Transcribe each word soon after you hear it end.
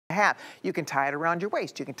have. You can tie it around your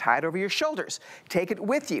waist. You can tie it over your shoulders. Take it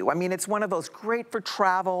with you. I mean, it's one of those great for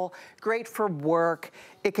travel, great for work.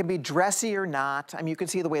 It can be dressy or not. I mean, you can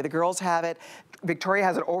see the way the girls have it. Victoria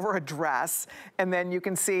has it over a dress, and then you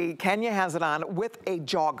can see Kenya has it on with a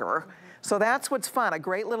jogger. So that's what's fun, a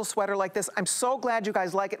great little sweater like this. I'm so glad you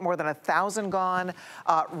guys like it, more than 1,000 gone.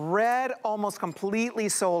 Red almost completely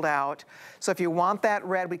sold out. So if you want that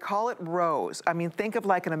red, we call it rose. I mean, think of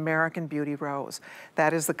like an American Beauty rose.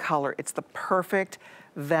 That is the color. It's the perfect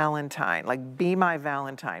Valentine, like be my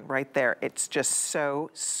Valentine right there. It's just so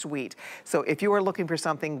sweet. So if you are looking for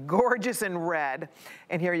something gorgeous in red,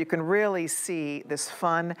 and here you can really see this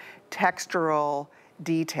fun textural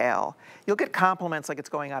detail. You'll get compliments like it's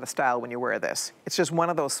going out of style when you wear this. It's just one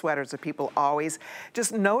of those sweaters that people always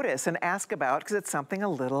just notice and ask about because it's something a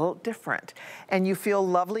little different. And you feel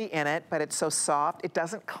lovely in it, but it's so soft. It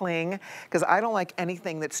doesn't cling because I don't like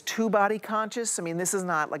anything that's too body conscious. I mean, this is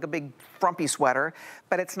not like a big frumpy sweater,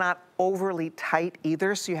 but it's not overly tight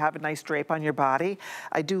either, so you have a nice drape on your body.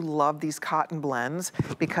 I do love these cotton blends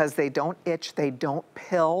because they don't itch, they don't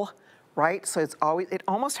pill, right? So it's always, it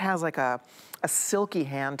almost has like a silky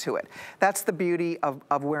hand to it. That's the beauty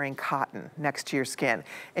of wearing cotton next to your skin.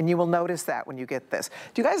 And you will notice that when you get this.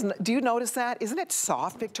 Do you notice that? Isn't it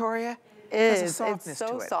soft, Victoria? It's so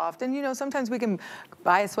soft. And you know, sometimes we can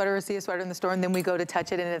buy a sweater or see a sweater in the store and then we go to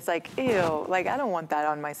touch it and it's like, ew, like I don't want that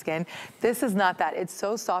on my skin. This is not that. It's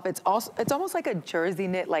so soft. It's almost like a jersey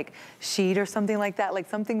knit like sheet or something like that, like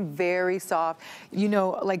something very soft. You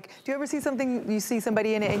know, like, do you ever see something, you see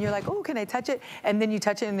somebody in it and you're like, oh, can I touch it? And then you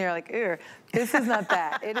touch it and they're like, ew. This is not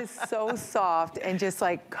that. It is so soft and just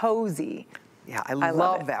like cozy. Yeah, I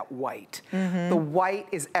love that white. The white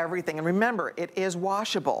is everything. And remember, it is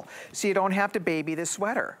washable. So you don't have to baby this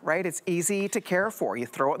sweater, right? It's easy to care for. You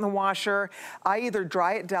throw it in the washer. I either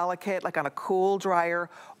dry it delicate, like on a cool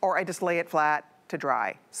dryer, or I just lay it flat to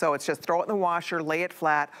dry. So it's just throw it in the washer, lay it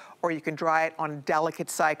flat, or you can dry it on a delicate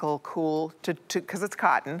cycle, cool, because it's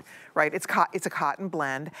cotton, right? It's a cotton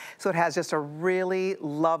blend. So it has just a really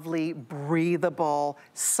lovely, breathable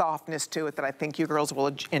softness to it that I think you girls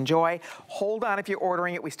will enjoy. Hold on if you're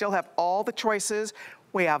ordering it. We still have all the choices.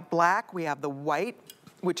 We have black, we have the white,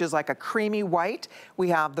 which is like a creamy white. We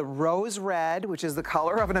have the rose red, which is the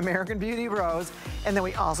color of an American Beauty rose. And then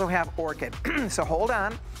we also have orchid. So hold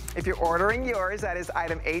on. If you're ordering yours, that is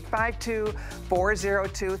item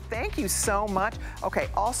 852402. Thank you so much. Okay,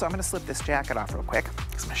 also, I'm gonna slip this jacket off real quick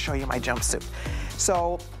because I'm gonna show you my jumpsuit.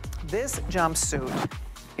 So this jumpsuit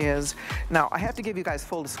is, now I have to give you guys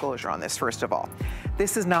full disclosure on this, first of all.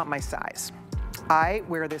 This is not my size. I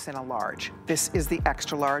wear this in a large. This is the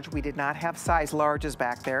extra large. We did not have size larges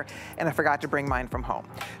back there, and I forgot to bring mine from home.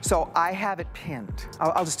 So I have it pinned.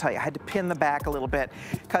 I'll just tell you, I had to pin the back a little bit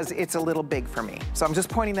because it's a little big for me. So I'm just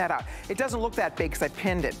pointing that out. It doesn't look that big because I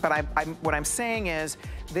pinned it, but what I'm saying is,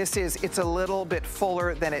 it's a little bit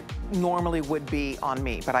fuller than it normally would be on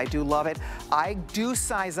me, but I do love it. I do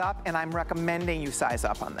size up, and I'm recommending you size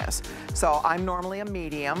up on this. So I'm normally a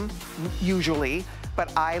medium, usually,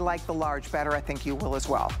 but I like the large better. I think you will as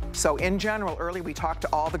well. So in general, early we talked to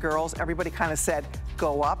all the girls. Everybody kind of said,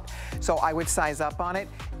 go up. So I would size up on it.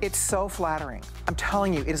 It's so flattering. I'm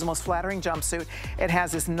telling you, it is the most flattering jumpsuit. It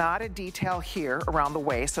has this knotted detail here around the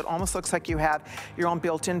waist. So it almost looks like you have your own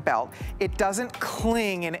built-in belt. It doesn't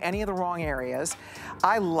cling in any of the wrong areas.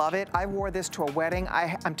 I love it. I wore this to a wedding.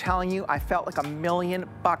 I'm telling you, I felt like $1 million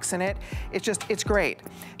in it. It's great.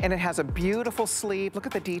 And it has a beautiful sleeve. Look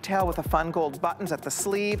at the detail with the fun gold buttons at the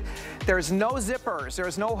sleeve. There's no zippers.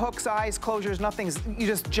 There's no hooks, eyes, closures, nothing. You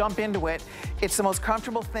just jump into it. It's the most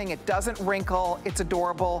comfortable thing. It doesn't wrinkle. It's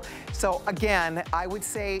adorable. So again, I would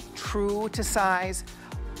say true to size.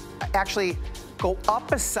 Actually, go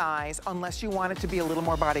up a size unless you want it to be a little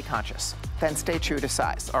more body conscious. Then stay true to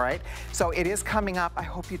size, all right? So it is coming up. I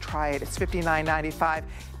hope you try it. It's $59.95.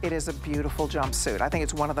 It is a beautiful jumpsuit. I think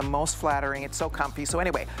it's one of the most flattering. It's so comfy. So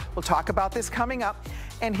anyway, we'll talk about this coming up.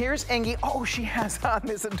 And here's Ingy. Oh, she has on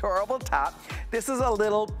this adorable top. This is a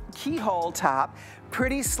little keyhole top.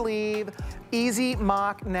 Pretty sleeve, easy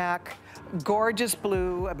mock neck. Gorgeous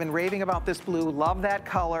blue. I've been raving about this blue. Love that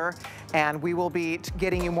color. And we will be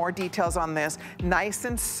getting you more details on this. Nice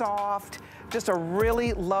and soft. Just a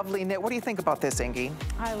really lovely knit. What do you think about this, Ingy?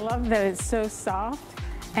 I love that it's so soft.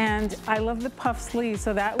 And I love the puff sleeve.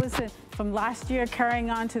 So that was from last year carrying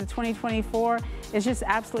on to the 2024. It's just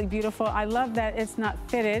absolutely beautiful. I love that it's not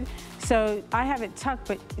fitted. So I have it tucked,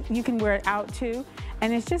 but you can wear it out too.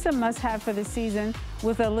 And it's just a must-have for the season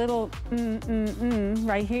with a little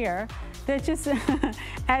right here. that just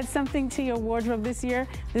adds something to your wardrobe this year,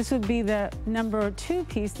 this would be the #2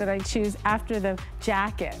 piece that I choose after the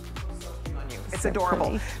jacket. It's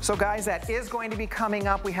adorable. Pretty. So guys, that is going to be coming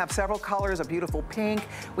up. We have several colors, a beautiful pink.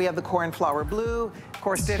 We have the cornflower blue. Of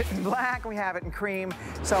course, did it in black. We have it in cream.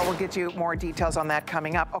 So we'll get you more details on that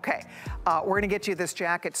coming up. Okay, we're gonna get you this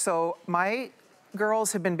jacket. So my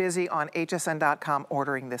girls have been busy on hsn.com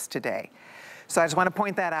ordering this today. So I just want to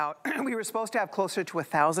point that out. We were supposed to have closer to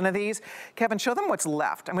 1,000 of these. Kevin, show them what's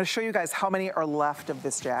left. I'm going to show you guys how many are left of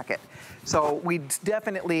this jacket. So we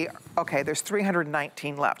definitely, okay, there's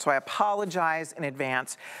 319 left. So I apologize in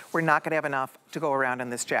advance. We're not going to have enough to go around in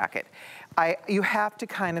this jacket. You have to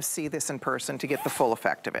kind of see this in person to get the full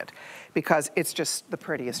effect of it because it's just the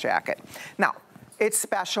prettiest jacket. Now, it's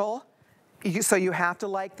special, so you have to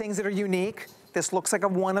like things that are unique. This looks like a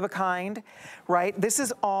one-of-a-kind, right? This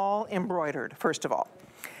is all embroidered, first of all.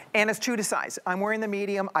 And it's true to size. I'm wearing the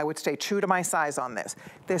medium. I would stay true to my size on this.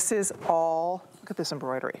 This is all, look at this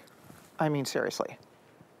embroidery. I mean, seriously.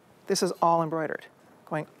 This is all embroidered,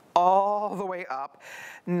 going all the way up,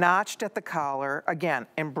 notched at the collar. Again,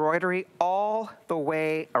 embroidery all the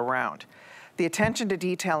way around. The attention to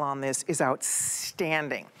detail on this is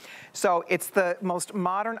outstanding. So it's the most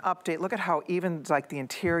modern update. Look at how even like the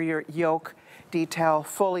interior yoke detail,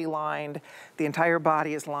 fully lined. The entire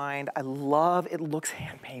body is lined. I love, it looks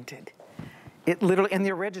hand-painted. It literally, and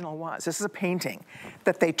the original was. This is a painting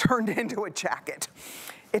that they turned into a jacket.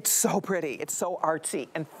 It's so pretty. It's so artsy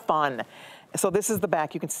and fun. So this is the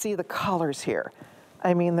back. You can see the colors here.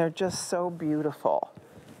 I mean, they're just so beautiful.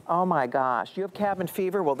 Oh my gosh. You have cabin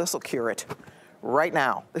fever? Well, this will cure it right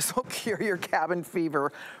now. This will cure your cabin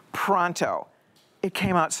fever pronto. It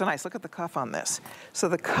came out so nice. Look at the cuff on this. So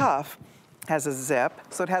the cuff has a zip.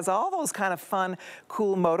 So it has all those kind of fun,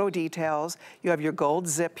 cool moto details. You have your gold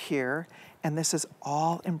zip here, and this is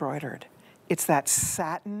all embroidered. It's that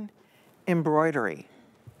satin embroidery.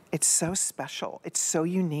 It's so special. It's so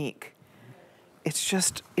unique. It's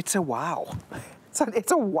just, it's a wow.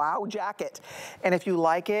 It's a wow jacket. And if you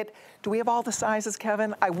like it, do we have all the sizes,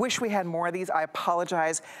 Kevin? I wish we had more of these. I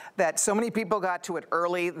apologize that so many people got to it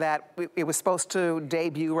early that it was supposed to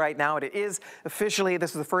debut right now. It is officially,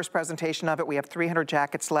 this is the first presentation of it. We have 300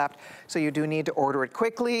 jackets left, so you do need to order it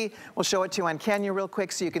quickly. We'll show it to you on Kenya real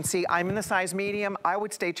quick so you can see I'm in the size medium. I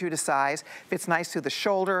would stay true to size. Fits nice through the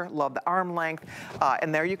shoulder, love the arm length.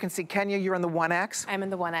 And there you can see, Kenya, you're in the 1X? I'm in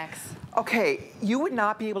the 1X. Okay, you would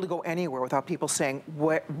not be able to go anywhere without people saying,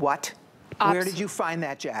 what? Where did you find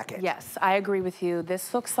that jacket? Yes, I agree with you.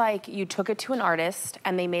 This looks like you took it to an artist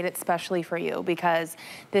and they made it specially for you because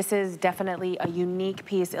this is definitely a unique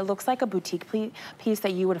piece. It looks like a boutique piece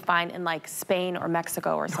that you would find in like Spain or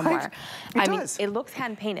Mexico or somewhere. Right. I mean, it looks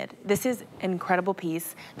hand painted. This is an incredible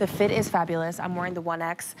piece. The fit is fabulous. I'm wearing the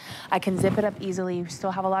 1X. I can zip it up easily. You still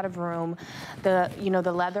have a lot of room. The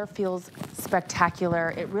leather feels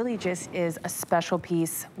spectacular. It really just is a special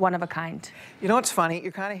piece, one of a kind. You know what's funny?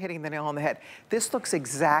 You're kind of hitting the nail on the head. This looks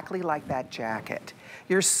exactly like that jacket.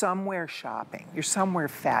 You're somewhere shopping. You're somewhere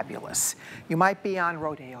fabulous. You might be on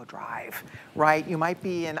Rodeo Drive, right? You might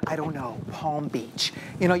be in, I don't know, Palm Beach.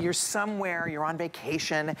 You know, you're somewhere, you're on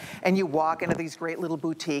vacation, and you walk into these great little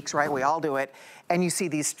boutiques, right? We all do it. And you see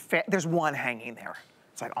these, there's one hanging there.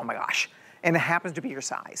 It's like, oh my gosh. And it happens to be your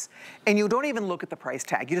size. And you don't even look at the price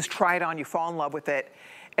tag. You just try it on, you fall in love with it.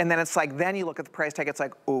 And then it's like, then you look at the price tag, it's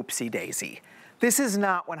like, oopsie daisy. This is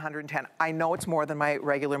not 110. I know it's more than my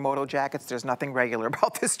regular moto jackets. There's nothing regular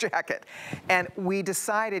about this jacket. And we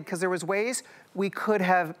decided, because there was ways we could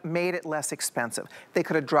have made it less expensive. They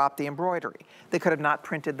could have dropped the embroidery. They could have not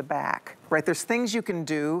printed the back, right? There's things you can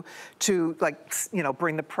do to, like, you know,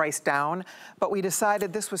 bring the price down. But we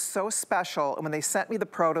decided this was so special. And when they sent me the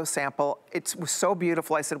proto sample, it was so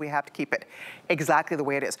beautiful. I said, we have to keep it exactly the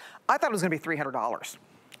way it is. I thought it was gonna be $300.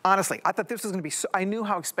 Honestly, I thought this was gonna be, I knew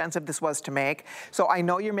how expensive this was to make. So I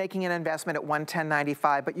know you're making an investment at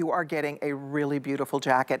 $110.95, but you are getting a really beautiful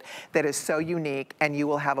jacket that is so unique, and you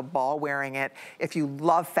will have a ball wearing it. If you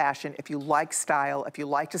love fashion, if you like style, if you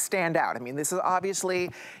like to stand out. I mean, this is obviously,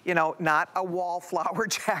 you know, not a wallflower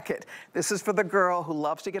jacket. This is for the girl who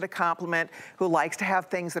loves to get a compliment, who likes to have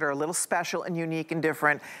things that are a little special and unique and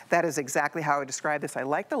different. That is exactly how I describe this. I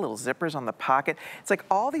like the little zippers on the pocket. It's like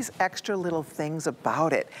all these extra little things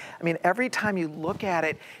about it. I mean, every time you look at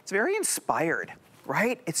it, it's very inspired,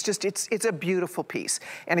 right? It's just, it's a beautiful piece.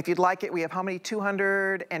 And if you'd like it, we have how many?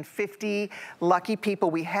 250 lucky people.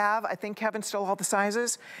 We have, I think, Kevin, still all the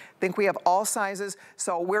sizes? I think we have all sizes.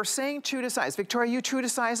 So we're saying true to size. Victoria, you true to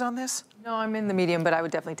size on this? No, I'm in the medium, but I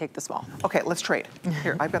would definitely take the small. Okay, let's trade.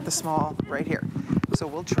 Here, I've got the small right here. So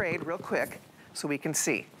we'll trade real quick so we can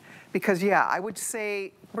see. Because yeah, I would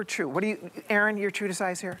say we're true. What do you, Erin, you're true to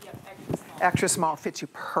size here? Yep, extra small. Extra small fits you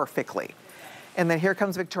perfectly. And then here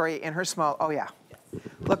comes Victoria in her small, oh yeah. Yes.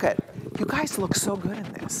 Look at, you guys look so good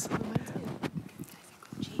in this.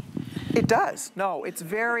 It does. No, it's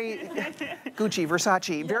very Gucci,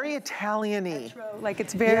 Versace, yes. Very Italian-y. Like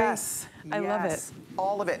it's very, yes. I love it.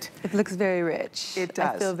 All of it. It looks very rich. It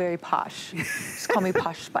does. I feel very posh. Just call me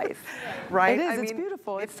Posh Spice. Right? It is, it's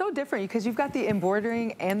beautiful. It's so different because you've got the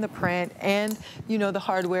embroidering and the print and, you know, the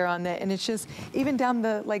hardware on that. And it's just, even down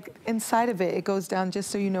the, like, inside of it, it goes down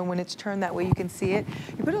just so you know when it's turned that way you can see it.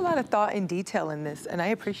 You put a lot of thought and detail in this, and I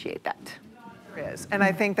appreciate that. Is. And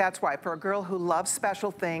I think that's why, for a girl who loves special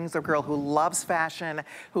things, a girl who loves fashion,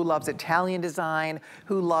 who loves Italian design,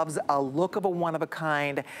 who loves a look of a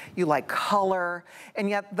one-of-a-kind, you like color, and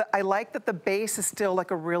yet I like that the base is still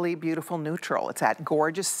like a really beautiful neutral. It's that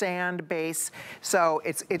gorgeous sand base, so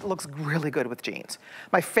it looks really good with jeans.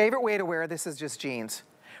 My favorite way to wear this is just jeans.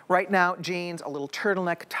 Right now, jeans, a little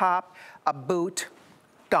turtleneck top, a boot,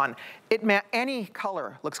 done. Any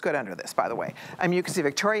color looks good under this, by the way. I mean, you can see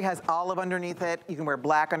Victoria has olive underneath it. You can wear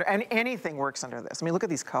black under, and anything works under this. I mean, look at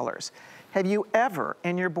these colors. Have you ever,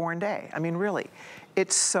 in your born day, I mean, really,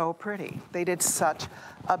 it's so pretty. They did such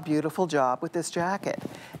a beautiful job with this jacket.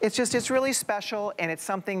 It's just, it's really special, and it's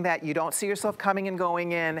something that you don't see yourself coming and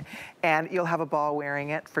going in, and you'll have a ball wearing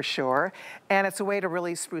it for sure. And it's a way to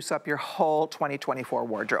really spruce up your whole 2024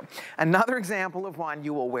 wardrobe. Another example of one,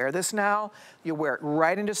 you will wear this now, you'll wear it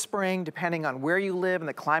right into spring, depending on where you live and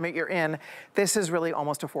the climate you're in. This is really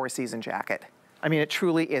almost a 4-season jacket. I mean, it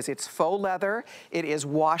truly is. It's faux leather. It is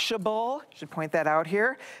washable. Should point that out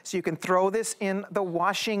here. So you can throw this in the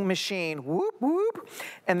washing machine, whoop, whoop,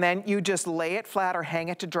 and then you just lay it flat or hang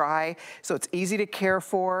it to dry. So it's easy to care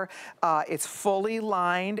for. It's fully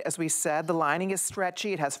lined, as we said. The lining is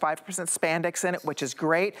stretchy. It has 5% spandex in it, which is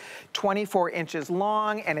great. 24 inches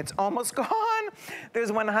long, and it's almost gone.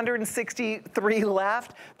 There's 163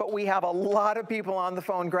 left, but we have a lot of people on the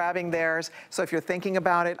phone grabbing theirs. So if you're thinking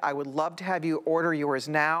about it, I would love to have you order yours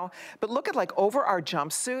now. But look at, like, over our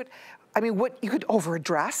jumpsuit. I mean, what you could over a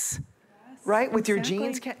dress, yes, right? With exactly.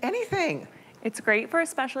 Your jeans, anything. It's great for a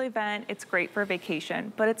special event, it's great for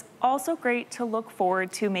vacation, but it's also great to look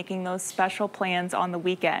forward to making those special plans on the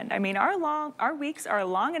weekend. I mean, our weeks are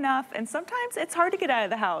long enough, and sometimes it's hard to get out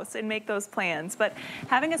of the house and make those plans, but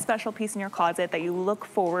having a special piece in your closet that you look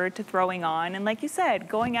forward to throwing on, and like you said,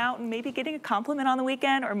 going out and maybe getting a compliment on the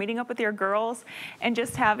weekend or meeting up with your girls, and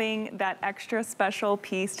just having that extra special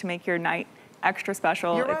piece to make your night extra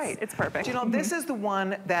special. You're right. It's perfect. You know, this is the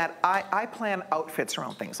one that I plan outfits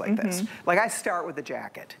around things like this. Like, I start with the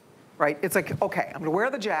jacket, right? It's like, okay, I'm gonna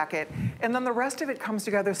wear the jacket, and then the rest of it comes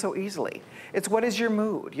together so easily. It's what is your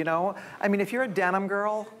mood, you know? I mean, if you're a denim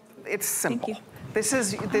girl, it's simple. This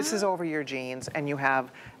is over your jeans, and you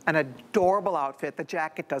have an adorable outfit. The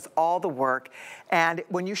jacket does all the work. And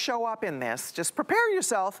when you show up in this, just prepare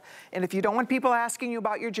yourself. And if you don't want people asking you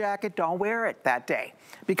about your jacket, don't wear it that day,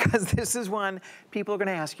 because this is one people are gonna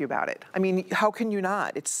ask you about it. I mean, how can you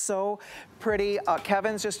not? It's so pretty.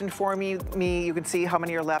 Kevin's just informed me, you can see how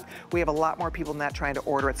many are left. We have a lot more people than that trying to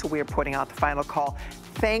order it, so we are putting out the final call.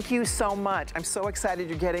 Thank you so much. I'm so excited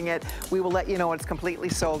you're getting it. We will let you know when it's completely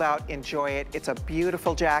sold out. Enjoy it. It's a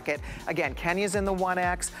beautiful jacket. Again, Kenya's in the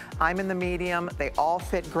 1X. I'm in the medium. They all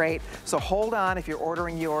fit great. So hold on if you're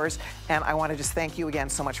ordering yours. And I want to just thank you again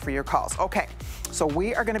so much for your calls. Okay, so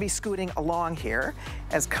we are going to be scooting along here.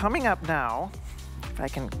 As coming up now, if I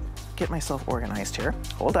can get myself organized here.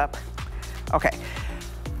 Hold up. Okay,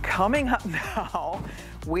 coming up now,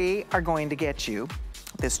 we are going to get you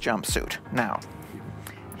this jumpsuit. Now,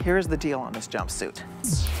 here's the deal on this jumpsuit.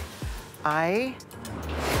 I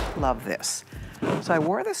love this. So I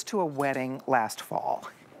wore this to a wedding last fall.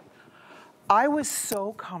 I was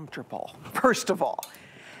so comfortable, first of all.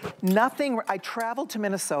 I traveled to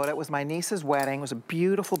Minnesota. It was my niece's wedding. It was a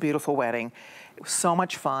beautiful, beautiful wedding. It was so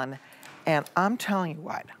much fun. And I'm telling you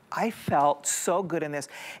what, I felt so good in this.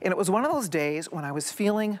 And it was one of those days when I was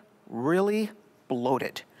feeling really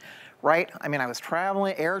bloated. Right? I mean, I was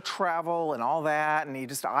traveling, air travel and all that, and you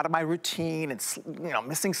just out of my routine and, you know,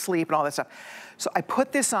 missing sleep and all that stuff. So I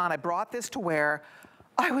put this on, I brought this to wear.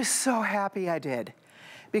 I was so happy I did,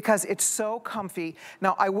 because it's so comfy.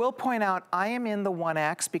 Now, I will point out, I am in the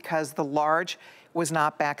 1X because the large was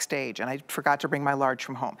not backstage, and I forgot to bring my large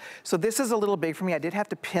from home. So this is a little big for me. I did have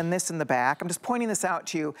to pin this in the back. I'm just pointing this out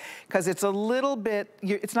to you because it's a little bit,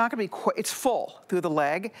 it's not gonna be quite, it's full through the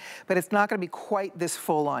leg, but it's not gonna be quite this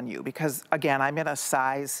full on you because, again, I'm in a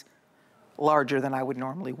size larger than I would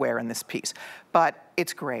normally wear in this piece. But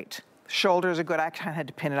it's great. Shoulders are good. I kind of had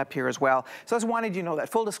to pin it up here as well. So I just wanted you to know that.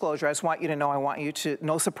 Full disclosure, I just want you to know, I want you to,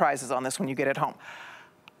 no surprises on this when you get it home.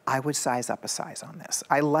 I would size up a size on this.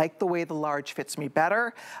 I like the way the large fits me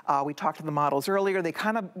better. We talked to the models earlier. They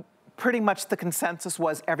kind of, pretty much the consensus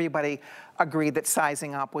was everybody agreed that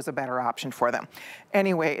sizing up was a better option for them.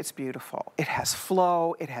 Anyway, it's beautiful. It has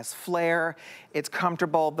flow, it has flare, it's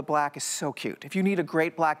comfortable. The black is so cute. If you need a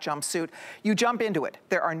great black jumpsuit, you jump into it.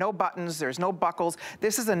 There are no buttons, there's no buckles.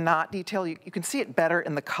 This is a knot detail. You can see it better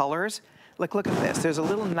in the colors. Look at this. There's a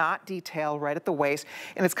little knot detail right at the waist,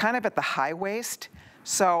 and it's kind of at the high waist.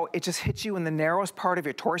 So it just hits you in the narrowest part of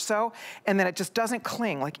your torso, and then it just doesn't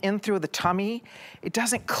cling, like in through the tummy. It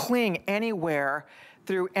doesn't cling anywhere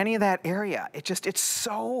through any of that area. It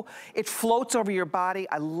floats over your body.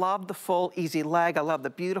 I love the full easy leg. I love the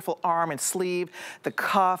beautiful arm and sleeve, the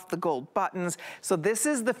cuff, the gold buttons. So this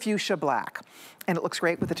is the fuchsia black. And it looks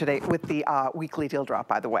great with the weekly deal drop,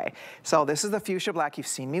 by the way. So this is the fuchsia black. You've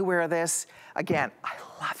seen me wear this. Again, I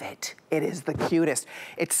love it. It is the cutest.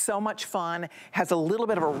 It's so much fun. Has a little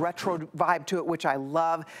bit of a retro vibe to it, which I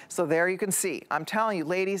love. So there you can see. I'm telling you,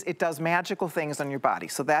 ladies, it does magical things on your body.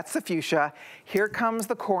 So that's the fuchsia. Here comes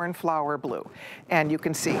the cornflower blue. And you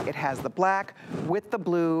can see it has the black with the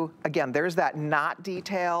blue. Again, there's that knot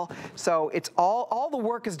detail. So it's all the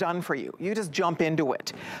work is done for you. You just jump into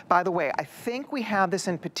it. By the way, I think we have this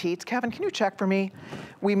in petites. Kevin, can you check for me?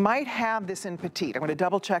 We might have this in petite. I'm going to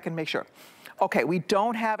double check and make sure. Okay, we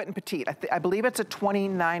don't have it in petite. I believe it's a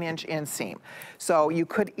 29-inch inseam. So you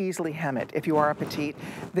could easily hem it if you are a petite.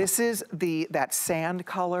 This is that sand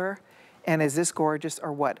color. And is this gorgeous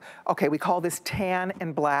or what? Okay, we call this tan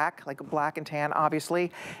and black, like black and tan,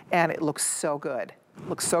 obviously. And it looks so good. It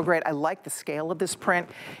looks so great. I like the scale of this print.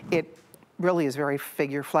 It really is very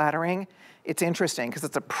figure flattering. It's interesting because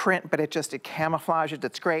it's a print, but it camouflages.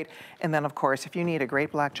 It's great. And then, of course, if you need a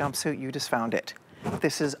great black jumpsuit, you just found it.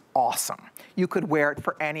 This is awesome. You could wear it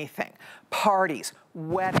for anything. Parties,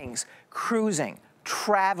 weddings, cruising,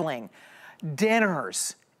 traveling,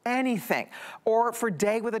 dinners, anything. Or for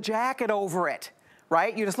day with a jacket over it,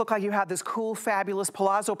 right? You just look like you have this cool, fabulous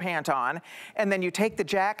palazzo pant on, and then you take the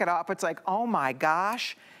jacket off. It's like, oh my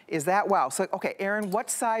gosh. Is that wow? So, okay, Erin, what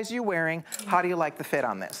size are you wearing? How do you like the fit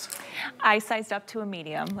on this? I sized up to a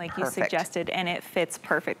medium, like you suggested, and it fits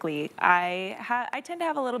perfectly. I tend to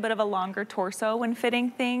have a little bit of a longer torso when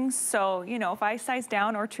fitting things, so, you know, if I size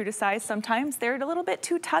down or true to size, sometimes they're a little bit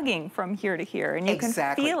too tugging from here to here, and you can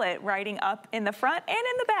feel it riding up in the front and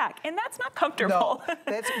in the back, and that's not comfortable.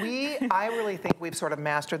 No, I really think we've sort of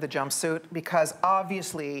mastered the jumpsuit because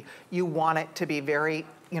obviously you want it to be very,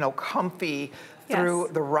 you know, comfy through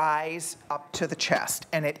the rise up to the chest,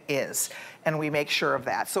 and it is. And we make sure of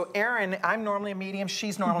that. So Erin, I'm normally a medium,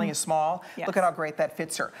 she's normally a small. Yes. Look at how great that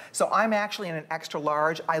fits her. So I'm actually in an extra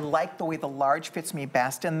large. I like the way the large fits me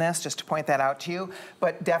best in this, just to point that out to you.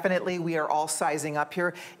 But definitely we are all sizing up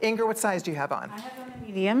here. Ingrid, what size do you have on? I have on a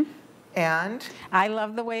medium. And? I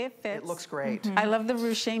love the way it fits. It looks great. I love the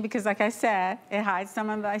ruching because, like I said, it hides some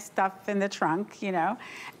of my stuff in the trunk, you know.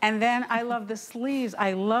 And then I love the sleeves.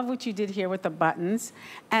 I love what you did here with the buttons.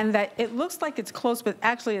 And that it looks like it's close, but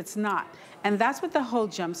actually it's not. And that's with the whole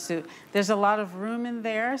jumpsuit. There's a lot of room in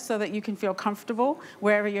there so that you can feel comfortable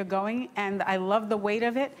wherever you're going. And I love the weight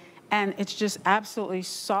of it. And it's just absolutely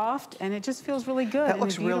soft, and it just feels really good. That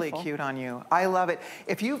looks really cute on you. I love it.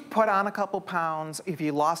 If you've put on a couple pounds, if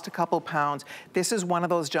you lost a couple pounds, this is one of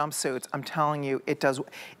those jumpsuits. I'm telling you, it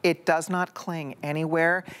does not cling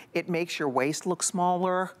anywhere. It makes your waist look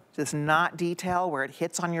smaller. This knot detail where it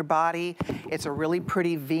hits on your body. It's a really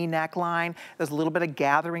pretty V neckline. There's a little bit of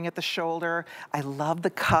gathering at the shoulder. I love the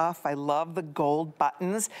cuff. I love the gold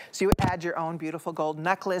buttons. So you add your own beautiful gold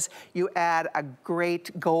necklace. You add a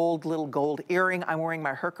great little gold earring. I'm wearing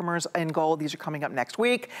my Herkimers in gold. These are coming up next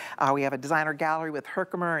week. We have a designer gallery with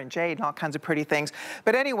Herkimer and jade and all kinds of pretty things.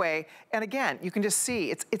 But anyway, and again, you can just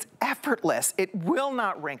see it's effortless. It will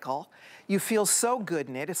not wrinkle. You feel so good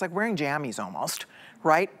in it. It's like wearing jammies almost.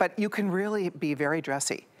 Right? But you can really be very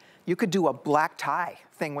dressy. You could do a black tie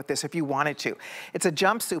thing with this if you wanted to. It's a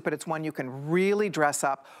jumpsuit, but it's one you can really dress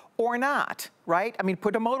up or not, right? I mean,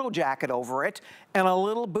 put a moto jacket over it and a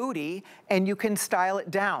little bootie and you can style it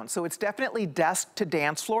down. So it's definitely desk to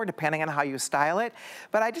dance floor, depending on how you style it.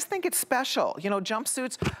 But I just think it's special. You know,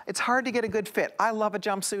 jumpsuits, it's hard to get a good fit. I love a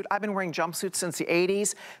jumpsuit. I've been wearing jumpsuits since the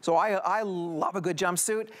 80s. So I love a good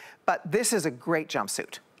jumpsuit, but this is a great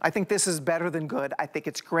jumpsuit. I think this is better than good. I think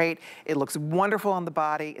it's great. It looks wonderful on the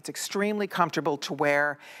body. It's extremely comfortable to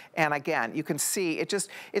wear. And again, you can see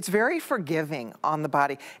it's very forgiving on the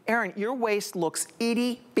body. Erin, your waist looks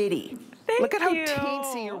itty bitty. Thank Look at how you.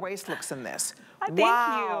 teensy your waist looks in this. Thank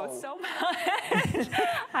you so much.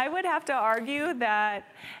 I would have to argue that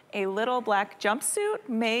a little black jumpsuit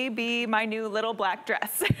may be my new little black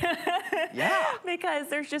dress. Yeah. Because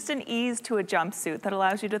there's just an ease to a jumpsuit that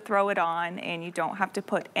allows you to throw it on and you don't have to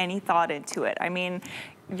put any thought into it. I mean,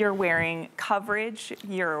 you're wearing coverage,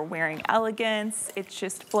 you're wearing elegance, it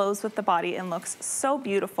just flows with the body and looks so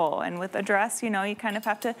beautiful. And with a dress, you know, you kind of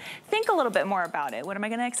have to think a little bit more about it. What am I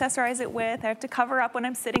gonna accessorize it with? I have to cover up when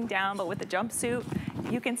I'm sitting down, but with a jumpsuit,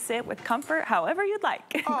 you can sit with comfort however you'd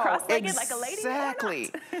like. Oh, cross-legged like a lady.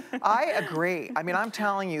 Exactly. I agree. I mean, I'm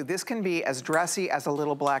telling you, this can be as dressy as a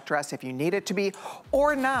little black dress if you need it to be,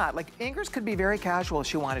 or not. Like Ingrid's could be very casual if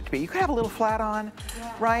she wanted to be. You could have a little flat on,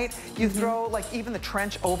 right? You throw like even the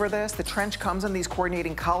trench over this. The trench comes in these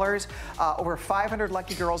coordinating colors. Over 500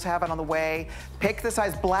 lucky girls have it on the way. Pick the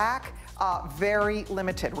size black. Very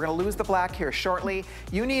limited. We're gonna lose the black here shortly.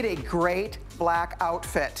 You need a great black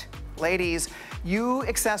outfit. Ladies, you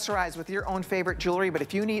accessorize with your own favorite jewelry, but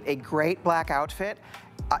if you need a great black outfit,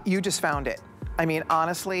 you just found it. I mean,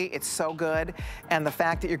 honestly, it's so good. And the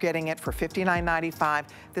fact that you're getting it for $59.95,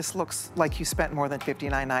 this looks like you spent more than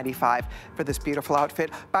 $59.95 for this beautiful outfit.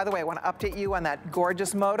 By the way, I want to update you on that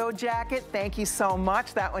gorgeous moto jacket. Thank you so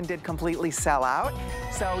much. That one did completely sell out.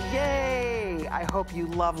 So yay! I hope you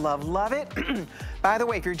love, love, love it. By the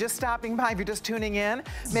way, if you're just stopping by, if you're just tuning in,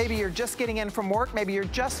 maybe you're just getting in from work, maybe you're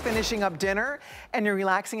just finishing up dinner and you're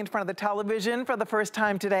relaxing in front of the television for the first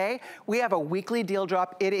time today, we have a weekly deal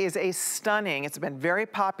drop. It is a stunning, it's been very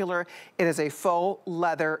popular. It is a faux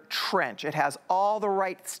leather trench. It has all the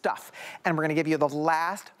right stuff. And we're gonna give you the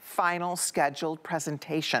last final scheduled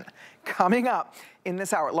presentation coming up in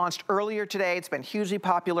this hour. It launched earlier today. It's been hugely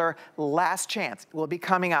popular. Last chance will be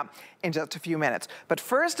coming up in just a few minutes. But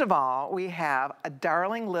first of all, we have a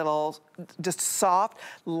darling little, just soft,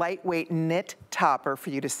 lightweight knit topper for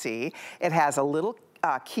you to see. It has a little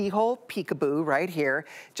keyhole peekaboo right here,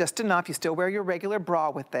 just enough. You still wear your regular bra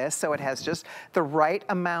with this, so it has just the right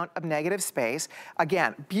amount of negative space.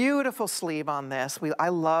 Again, beautiful sleeve on this. I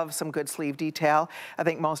love some good sleeve detail. I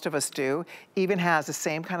think most of us do. Even has the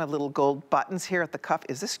same kind of little gold buttons here at the cuff.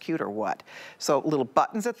 Is this cute or what? So little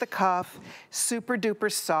buttons at the cuff, super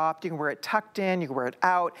duper soft. You can wear it tucked in, you can wear it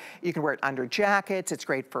out, you can wear it under jackets. It's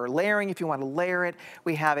great for layering if you want to layer it.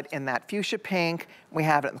 We have it in that fuchsia pink. We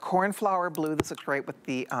have it in cornflower blue. This looks great with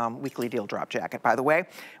the weekly deal drop jacket, by the way.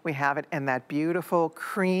 We have it in that beautiful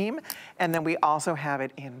cream, and then we also have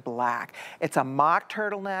it in black. It's a mock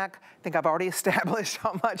turtleneck. I think I've already established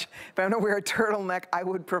how much, if I'm gonna wear a turtleneck, I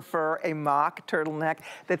would prefer a mock turtleneck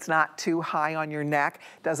that's not too high on your neck,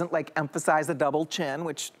 doesn't like emphasize the double chin,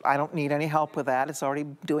 which I don't need any help with that. It's already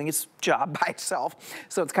doing its job by itself.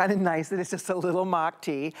 So it's kind of nice that it's just a little mock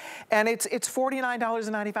tee. And it's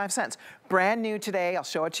 $49.95. Brand new today. I'll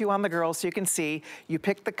show it to you on the girls so you can see. You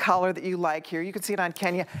pick the color that you like here. You can see it on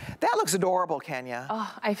Kenya. That looks adorable, Kenya.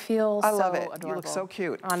 Oh, I feel so love it. adorable. You look so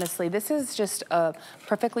cute. Honestly, this is just a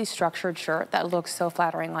perfectly structured shirt that looks so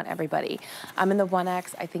flattering on everybody. I'm in the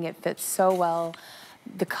 1X. I think it fits so well.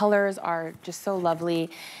 The colors are just so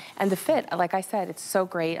lovely. And the fit, like I said, it's so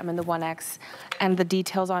great. I'm in the 1X. And the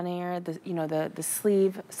details on here, the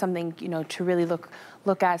sleeve, something, to really look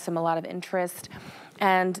at, a lot of interest.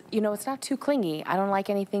 And, it's not too clingy. I don't like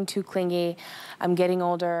anything too clingy. I'm getting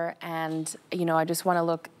older, and, I just want to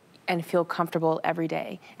look and feel comfortable every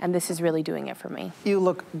day. And this is really doing it for me. You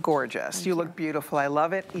look gorgeous. You look beautiful. I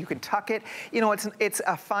love it. You can tuck it. It's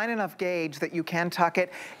a fine enough gauge that you can tuck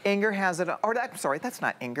it. Inger has it, I'm sorry, that's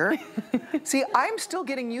not Inger. See, I'm still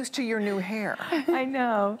getting used to your new hair. I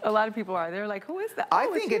know. A lot of people are. They're like, who is that? I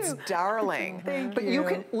think it's darling. Thank but you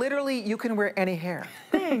can literally, wear any hair.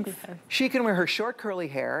 Thanks. She can wear her short curly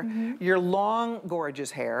hair, your long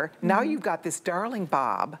gorgeous hair. Now you've got this darling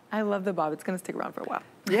bob. I love the bob. It's going to stick around for a while.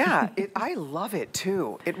 Yeah, I love it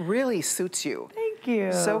too. It really suits you. Thank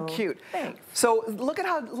you. So cute. Thanks. So look at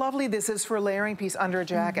how lovely this is for a layering piece under a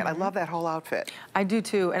jacket. I love that whole outfit. I do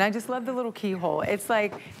too, and I just love the little keyhole. It's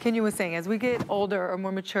like Kenya was saying, as we get older or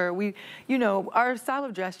more mature, our style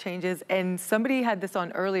of dress changes, and somebody had this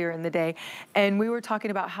on earlier in the day, and we were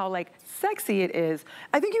talking about how sexy it is.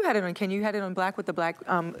 I think you had it on, Kenya, you had it on black with the black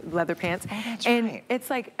leather pants. Oh, that's and right.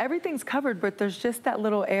 It's like everything's covered, but there's just that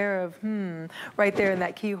little air of right there in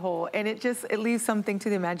that keyhole, and it leaves something to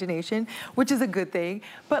the imagination, which is a good thing.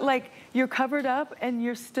 But you're covered up and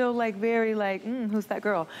you're still very who's that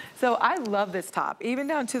girl? So I love this top, even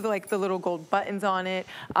down to the little gold buttons on it,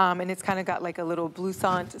 and it's kind of got a little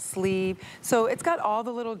blouson sleeve. So it's got all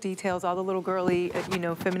the little details, all the little girly,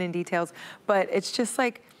 feminine details, but it's just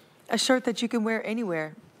a shirt that you can wear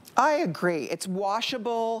anywhere. I agree. It's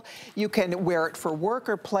washable. You can wear it for work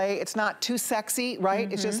or play. It's not too sexy,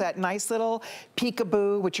 right? It's just that nice little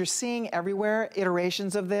peekaboo, which you're seeing everywhere,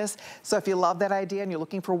 iterations of this. So if you love that idea and you're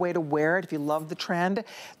looking for a way to wear it, if you love the trend,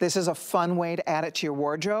 this is a fun way to add it to your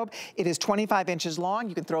wardrobe. It is 25 inches long.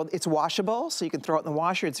 You can throw, it's washable, so you can throw it in the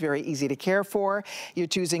washer. It's very easy to care for. You're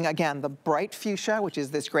choosing, again, the bright fuchsia, which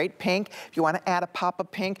is this great pink. If you want to add a pop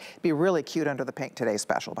of pink, it'd be really cute under the pink Today's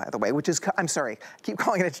Special, by the way, which is, I'm sorry, I keep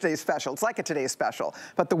calling it Today's Special. It's like a Today's Special,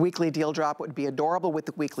 but the weekly deal drop would be adorable with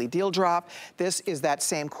the weekly deal drop. This is that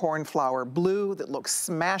same cornflower blue that looks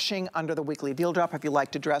smashing under the weekly deal drop if you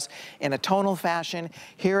like to dress in a tonal fashion.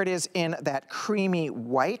 Here it is in that creamy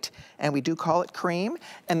white, and we do call it cream.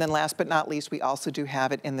 And then last but not least, we also do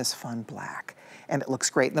have it in this fun black. And it looks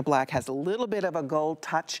great in the black, has a little bit of a gold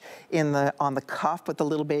touch in on the cuff with the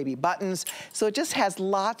little baby buttons. So it just has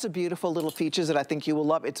lots of beautiful little features that I think you will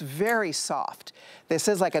love. It's very soft. This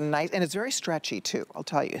is like a nice, and it's very stretchy too, I'll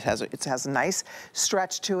tell you. It has a nice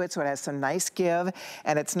stretch to it, so it has some nice give,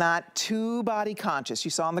 and it's not too body conscious.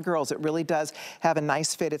 You saw on the girls, it really does have a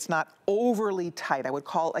nice fit. It's not overly tight. I would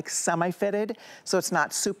call it like semi-fitted, so it's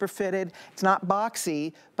not super fitted. It's not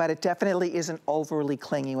boxy, but it definitely isn't overly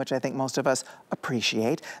clingy, which I think most of us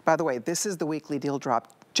appreciate. By the way, this is the weekly deal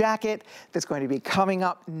drop jacket that's going to be coming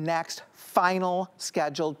up next, final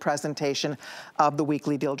scheduled presentation of the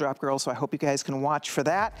weekly deal drop, girls, so I hope you guys can watch for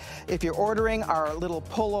that. If you're ordering our little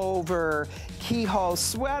pullover keyhole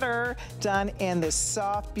sweater done in this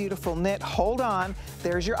soft, beautiful knit, hold on,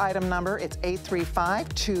 there's your item number. It's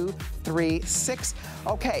 835236.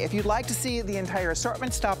 Okay, if you'd like to see the entire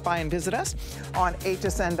assortment, stop by and visit us on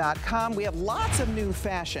hsn.com. We have lots of new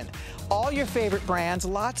fashion, all your favorite brands,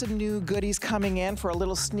 lots of new goodies coming in for a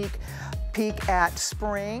little sneak peek at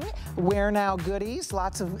spring. Wear now goodies,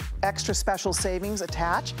 lots of extra special savings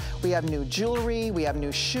attached. We have new jewelry, we have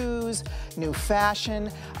new shoes, new fashion.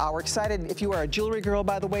 We're excited. If you are a jewelry girl,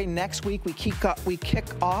 by the way, next week we kick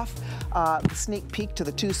off the sneak peek to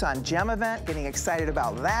the Tucson Gem event. Getting excited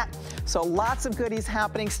about that. So lots of goodies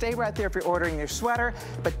happening. Stay right there if you're ordering your sweater,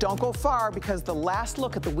 but don't go far because the last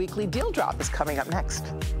look at the weekly deal drop is coming up next.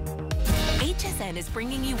 HSN is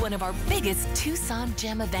bringing you one of our biggest Tucson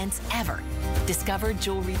Gem events ever. Discover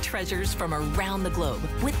jewelry treasures from around the globe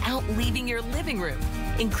without leaving your living room,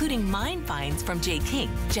 including mine finds from J. King,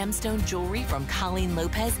 gemstone jewelry from Colleen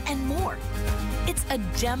Lopez, and more. It's a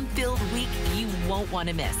gem-filled week you won't want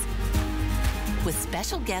to miss. With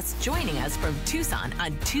special guests joining us from Tucson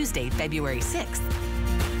on Tuesday, February 6th.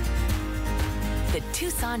 The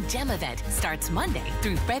Tucson Gem event starts Monday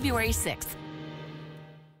through February 6th.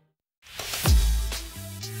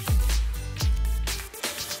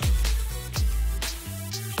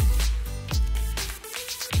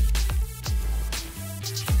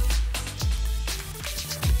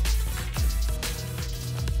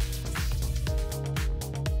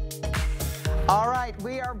 All right,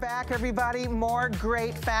 we are back, everybody. More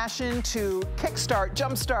great fashion to kickstart,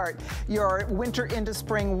 jumpstart your winter into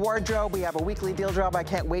spring wardrobe. We have a weekly deal drop I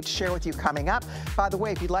can't wait to share with you coming up. By the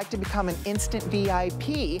way, if you'd like to become an instant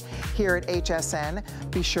VIP here at HSN,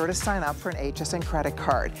 be sure to sign up for an HSN credit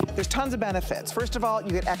card. There's tons of benefits. First of all,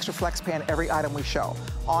 you get extra flex pay on every item we show,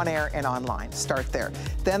 on air and online. Start there.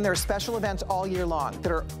 Then there are special events all year long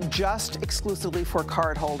that are just exclusively for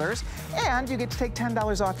card holders, and you get to take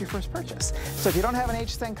 $10 off your first purchase. So if you don't have an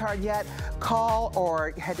HSN card yet, call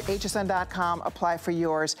or head to hsn.com, apply for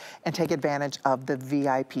yours, and take advantage of the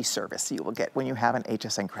VIP service you will get when you have an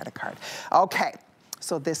HSN credit card. Okay.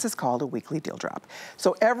 So this is called a weekly deal drop.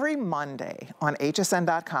 So every Monday on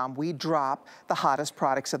hsn.com, we drop the hottest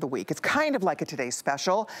products of the week. It's kind of like a Today's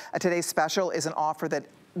Special. A Today's Special is an offer that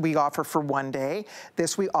we offer for one day.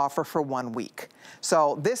 This we offer for 1 week.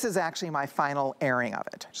 So this is actually my final airing of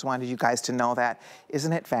it. Just wanted you guys to know that.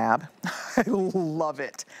 Isn't it fab? I love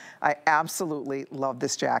it. I absolutely love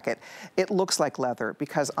this jacket. It looks like leather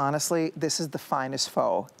because honestly, this is the finest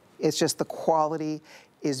faux. It's just the quality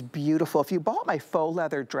is beautiful. If you bought my faux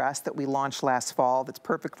leather dress that we launched last fall, that's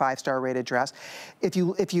perfect 5-star rated dress, if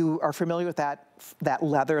you are familiar with that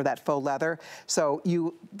leather, that faux leather, so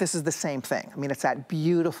this is the same thing. I mean, it's that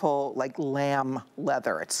beautiful like lamb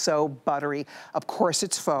leather. It's so buttery. Of course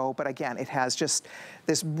it's faux, but again, it has just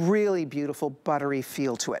this really beautiful buttery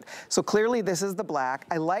feel to it. So clearly this is the black.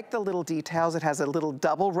 I like the little details. It has a little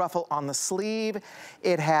double ruffle on the sleeve.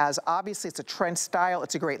 It has, obviously it's a trench style.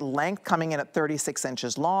 It's a great length coming in at 36 inches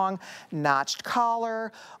inches long, notched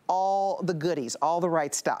collar, all the goodies, all the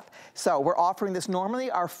right stuff. So we're offering this.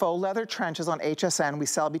 Normally our faux leather trenches on HSN, we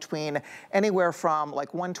sell between anywhere from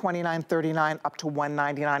like $129.39 up to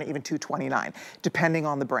 $199, even $229, depending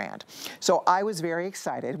on the brand. So I was very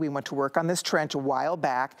excited. We went to work on this trench a while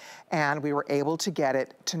back, and we were able to get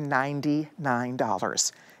it to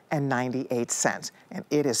 $99.98, and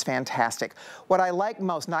it is fantastic. What I like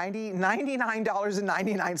most,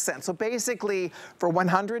 $99.99. So basically for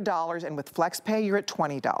 $100, and with FlexPay, you're at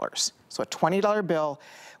 $20. So a $20 bill.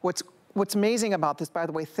 What's amazing about this, by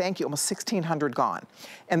the way, thank you, almost 1,600 gone.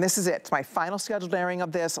 And this is it. It's my final scheduled airing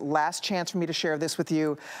of this. Last chance for me to share this with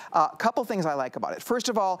you. A couple things I like about it. First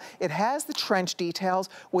of all, it has the trench details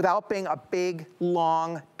without being a big,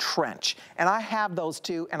 long trench. And I have those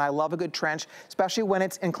too, and I love a good trench, especially when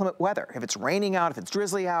it's inclement weather. If it's raining out, if it's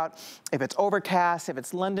drizzly out, if it's overcast, if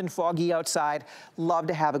it's London foggy outside, love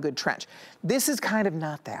to have a good trench. This is kind of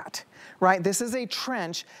not that, right? This is a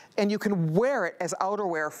trench, and you can wear it as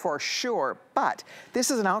outerwear for sure, but this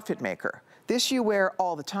is an outfit maker. This you wear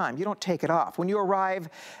all the time. You don't take it off. When you arrive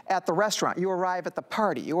at the restaurant, you arrive at the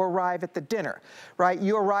party, you arrive at the dinner, right?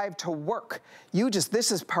 You arrive to work.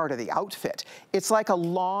 This is part of the outfit. It's like a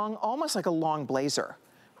long, almost like a long blazer,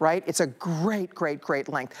 right? It's a great, great, great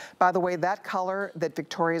length. By the way, that color that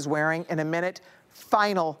Victoria's wearing, in a minute,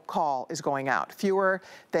 final call is going out. Fewer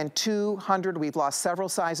than 200. We've lost several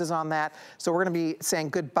sizes on that. So we're going to be saying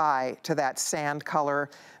goodbye to that sand color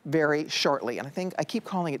very shortly. And I think I keep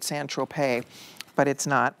calling it Sand Tropez, but it's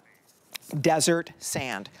not. Desert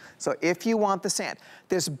sand. So if you want the sand,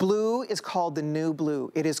 this blue is called the new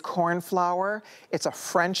blue. It is cornflower. It's a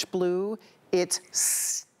French blue. It's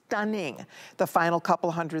stunning. The final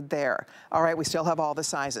couple hundred there. All right, we still have all the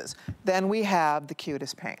sizes. Then we have the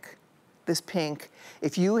cutest pink. This pink,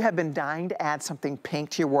 if you have been dying to add something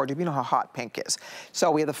pink to your wardrobe, you know how hot pink is.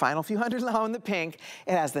 So we have the final few hundred low in the pink.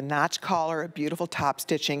 It has the notch collar, beautiful top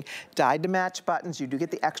stitching, dyed to match buttons. You do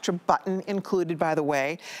get the extra button included, by the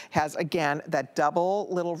way. Has, again, that double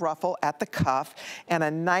little ruffle at the cuff and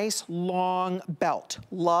a nice long belt.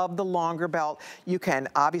 Love the longer belt. You can,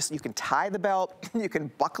 obviously, you can tie the belt. You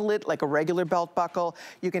can buckle it like a regular belt buckle.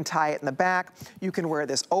 You can tie it in the back. You can wear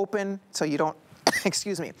this open so you don't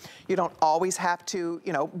excuse me, you don't always have to,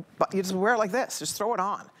 but you just wear it like this, just throw it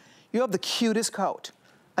on. You have the cutest coat.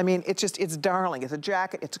 I mean, it's darling. It's a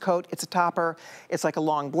jacket, it's a coat, it's a topper, it's like a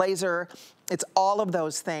long blazer. It's all of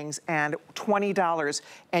those things, and $20,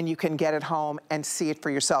 and you can get it home and see it for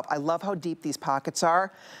yourself. I love how deep these pockets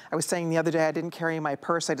are. I was saying the other day I didn't carry my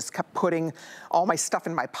purse. I just kept putting all my stuff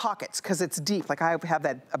in my pockets because it's deep. Like I have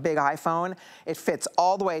a big iPhone. It fits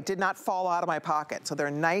all the way. It did not fall out of my pocket. So there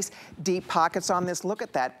are nice deep pockets on this. Look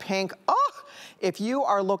at that pink. Oh! If you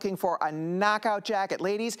are looking for a knockout jacket,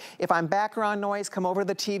 ladies, if I'm background noise, come over to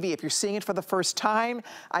the TV. If you're seeing it for the first time,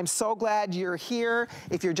 I'm so glad you're here.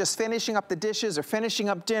 If you're just finishing up the dishes or finishing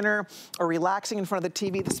up dinner or relaxing in front of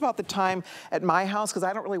the TV, this is about the time at my house, because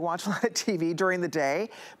I don't really watch a lot of TV during the day,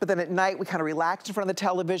 but then at night we kind of relax in front of the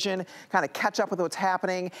television, kind of catch up with what's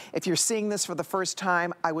happening. If you're seeing this for the first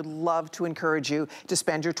time, I would love to encourage you to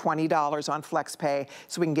spend your $20 on FlexPay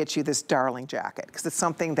so we can get you this darling jacket, because it's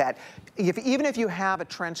something that, even if you have a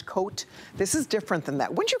trench coat, this is different than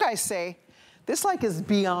that. Wouldn't you guys say? This like is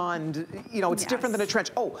beyond, it's different than a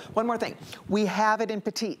trench. Oh, one more thing. We have it in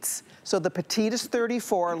petites. So the petite is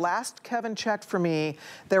 34. Last Kevin checked for me,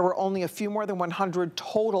 there were only a few more than 100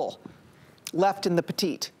 total left in the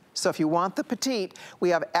petite. So if you want the petite, we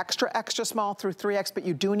have extra, extra small through 3X, but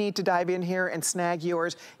you do need to dive in here and snag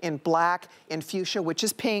yours in black, in fuchsia, which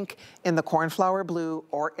is pink, in the cornflower blue,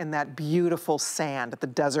 or in that beautiful sand, the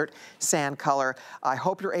desert sand color. I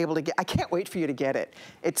hope you're able to I can't wait for you to get it.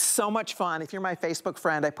 It's so much fun. If you're my Facebook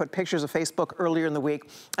friend, I put pictures of Facebook earlier in the week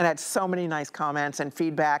and had so many nice comments and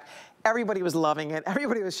feedback. Everybody was loving it.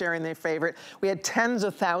 Everybody was sharing their favorite. We had tens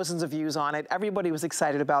of thousands of views on it. Everybody was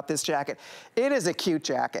excited about this jacket. It is a cute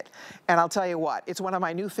jacket. And I'll tell you what, it's one of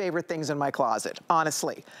my new favorite things in my closet,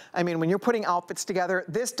 honestly. I mean, when you're putting outfits together,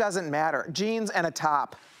 this doesn't matter. Jeans and a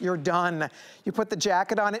top, you're done. You put the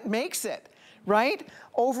jacket on, it makes it. Right?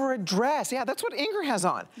 Over a dress. Yeah, that's what Inger has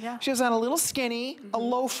on. Yeah. She has on a little skinny, a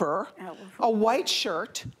loafer, a white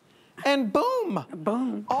shirt, and boom.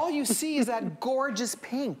 Boom. All you see is that gorgeous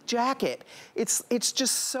pink jacket. It's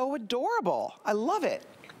just so adorable. I love it.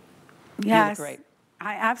 Yes. You look great.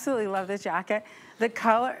 I absolutely love this jacket. The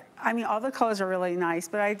color, I mean, all the colors are really nice,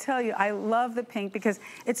 but I tell you, I love the pink because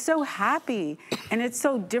it's so happy and it's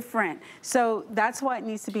so different. So that's why it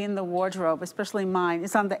needs to be in the wardrobe, especially mine.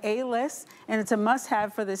 It's on the A list and it's a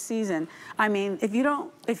must-have for this season. I mean, if you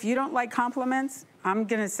don't like compliments, I'm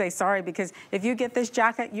gonna say sorry, because if you get this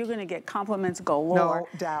jacket, you're gonna get compliments galore. No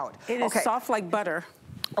doubt. It is soft like butter.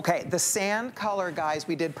 Okay, the sand color, guys,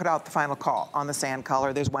 we did put out the final call on the sand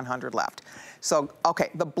color. There's 100 left. So, okay,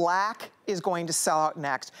 the black is going to sell out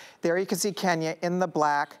next. There you can see Kenya in the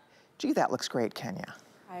black. Gee, that looks great, Kenya.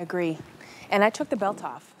 I agree. And I took the belt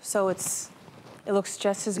off, so it looks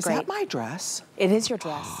just as great. Is that my dress? It is your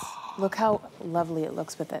dress. Look how lovely it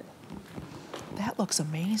looks with it. That looks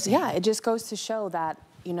amazing. Yeah, it just goes to show that,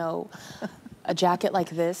 you know, a jacket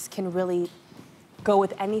like this can really go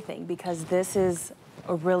with anything, because this is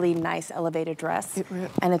a really nice elevated dress,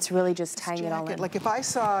 and it's really just tying it all in. Like if I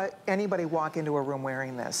saw anybody walk into a room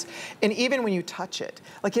wearing this, and even when you touch it,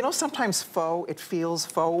 like, you know, sometimes faux, it feels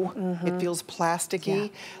faux, it feels plasticky.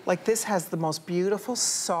 Yeah. Like this has the most beautiful,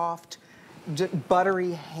 soft,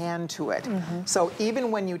 buttery hand to it. So even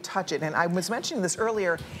when you touch it, and I was mentioning this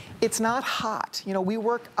earlier, it's not hot. You know, we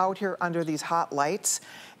work out here under these hot lights,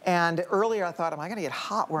 and earlier I thought, am I gonna get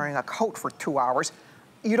hot wearing a coat for 2 hours?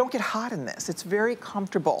 You don't get hot in this. It's very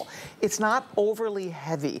comfortable. It's not overly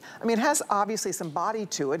heavy. I mean, it has obviously some body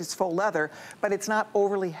to it. It's faux leather, but it's not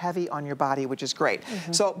overly heavy on your body, which is great.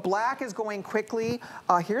 So black is going quickly.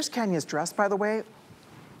 Here's Kenya's dress, by the way.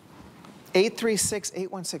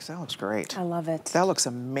 836-816, that looks great. I love it. That looks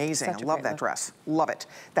amazing. I love that dress. Love it.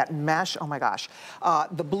 That mesh, oh my gosh.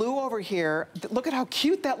 The blue over here, look at how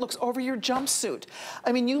cute that looks over your jumpsuit.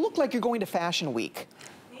 I mean, you look like you're going to Fashion Week,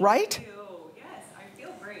 right?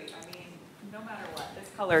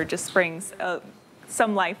 Color just brings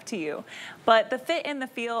some life to you. But the fit and the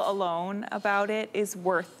feel alone about it is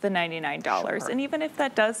worth the $99. Sure. And even if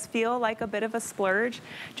that does feel like a bit of a splurge,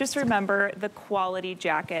 just remember the quality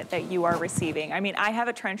jacket that you are receiving. I mean, I have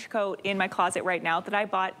a trench coat in my closet right now that I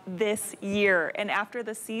bought this year. And after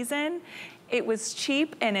the season, it was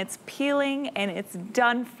cheap and it's peeling and it's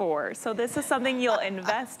done for. So this is something you'll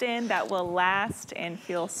invest in that will last and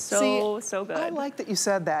feel so good. I like that you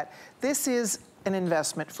said that. This is an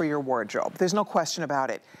investment for your wardrobe. There's no question about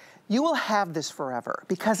it. You will have this forever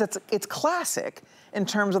because it's classic in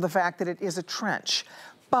terms of the fact that it is a trench.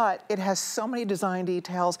 But it has so many design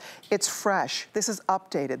details. It's fresh. This is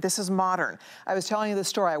updated. This is modern. I was telling you the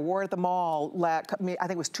story. I wore it at the mall, I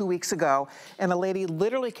think it was 2 weeks ago, and a lady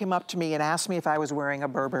literally came up to me and asked me if I was wearing a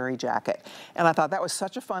Burberry jacket. And I thought that was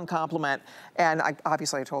such a fun compliment. And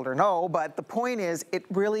obviously I told her no, but the point is it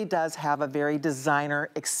really does have a very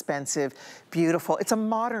designer, expensive, beautiful, it's a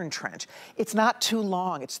modern trench. It's not too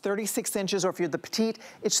long. It's 36 inches, or if you're the petite,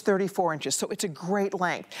 it's 34 inches. So it's a great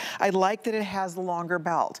length. I like that it has the longer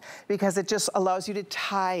belt, because it just allows you to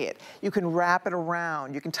tie it. You can wrap it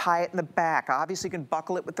around. You can tie it in the back. Obviously, you can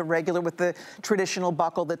buckle it with the traditional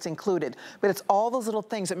buckle that's included. But it's all those little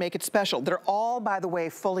things that make it special. They're all, by the way,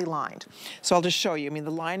 fully lined. So I'll just show you. I mean,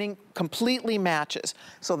 the lining completely matches.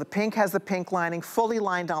 So the pink has the pink lining, fully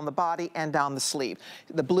lined down the body and down the sleeve.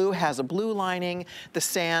 The blue has a blue lining. The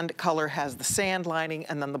sand color has the sand lining,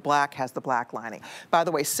 and then the black has the black lining. By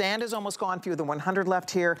the way, sand is almost gone. Few of the 100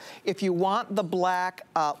 left here. If you want the black,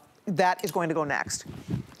 that is going to go next.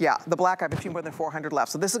 Yeah, the black, I have a few more than 400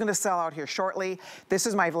 left. So this is going to sell out here shortly. This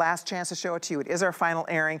is my last chance to show it to you. It is our final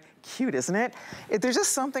airing. Cute, isn't it? There's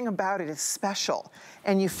just something about it. It's special.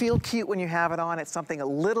 And you feel cute when you have it on. It's something a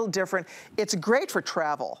little different. It's great for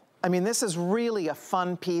travel. I mean, this is really a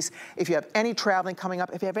fun piece. If you have any traveling coming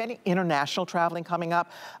up, if you have any international traveling coming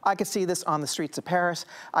up, I could see this on the streets of Paris.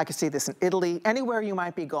 I could see this in Italy. Anywhere you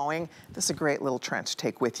might be going, this is a great little trench to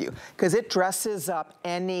take with you because it dresses up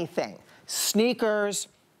anything. Sneakers,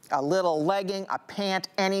 a little legging, a pant,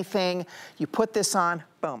 anything. You put this on,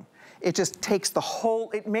 boom. It just takes the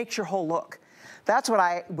whole, it makes your whole look. That's what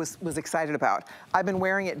I was excited about. I've been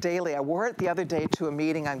wearing it daily. I wore it the other day to a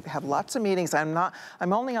meeting. I have lots of meetings. I'm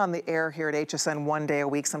only on the air here at HSN 1 day a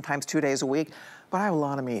week, sometimes 2 days a week, but I have a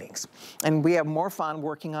lot of meetings. And we have more fun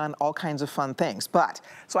working on all kinds of fun things.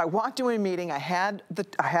 So I walked to a meeting, I had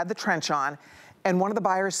the trench on, and one of the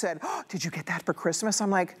buyers said, "Oh, did you get that for Christmas?" I'm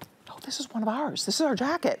like, "No, this is one of ours. This is our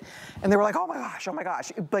jacket." And they were like, "Oh my gosh, oh my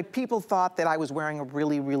gosh." Like people thought that I was wearing a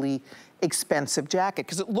really, really expensive jacket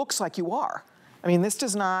because it looks like you are. I mean, this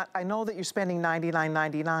does not, I know that you're spending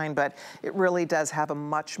 $99.99, but it really does have a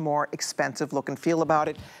much more expensive look and feel about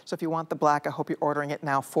it. So if you want the black, I hope you're ordering it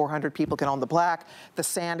now. 400 people can own the black. The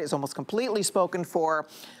sand is almost completely spoken for.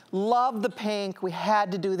 Love the pink. We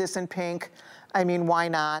had to do this in pink. I mean, why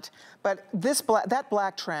not? But that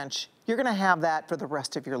black trench, you're gonna have that for the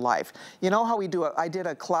rest of your life. You know how I did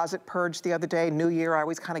a closet purge the other day, New Year, I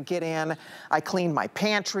always kind of get in, I cleaned my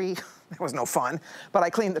pantry. That was no fun. But I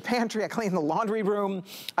cleaned the pantry, I cleaned the laundry room,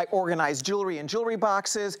 I organized jewelry in jewelry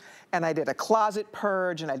boxes, and I did a closet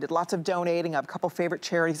purge, and I did lots of donating. I have a couple favorite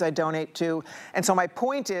charities I donate to. And so my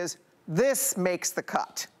point is, this makes the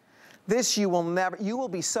cut. This you will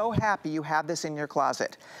be so happy you have this in your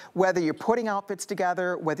closet. Whether you're putting outfits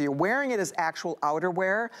together, whether you're wearing it as actual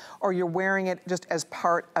outerwear, or you're wearing it just as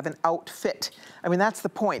part of an outfit. I mean, that's the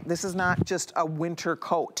point. This is not just a winter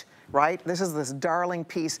coat, right? This is this darling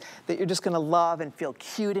piece that you're just gonna love and feel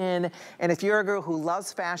cute in. And if you're a girl who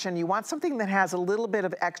loves fashion, you want something that has a little bit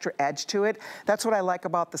of extra edge to it. That's what I like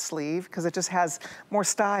about the sleeve, because it just has more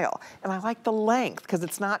style. And I like the length, because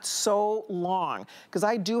it's not so long. Because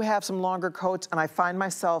I do have some longer coats, and I find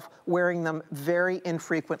myself wearing them very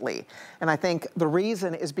infrequently. And I think the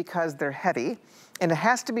reason is because they're heavy, and it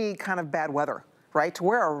has to be kind of bad weather, right? To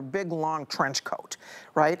wear a big, long trench coat,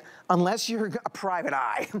 right? Unless you're a private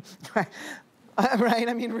eye, right?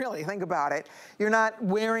 I mean, really, think about it. You're not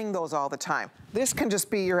wearing those all the time. This can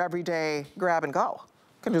just be your everyday grab and go.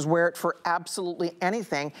 You can just wear it for absolutely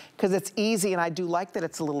anything, because it's easy, and I do like that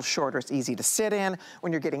it's a little shorter. It's easy to sit in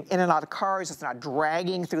when you're getting in and out of cars. It's not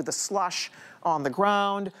dragging through the slush on the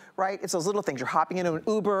ground, right? It's those little things. You're hopping into an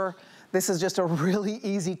Uber. This is just a really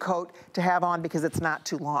easy coat to have on because it's not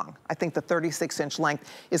too long. I think the 36-inch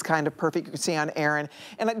length is kind of perfect. You can see on Erin.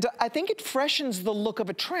 And I think it freshens the look of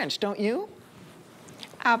a trench, don't you?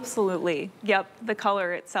 Absolutely. Yep, the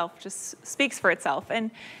color itself just speaks for itself.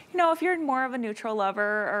 And you know, if you're more of a neutral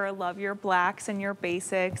lover or love your blacks and your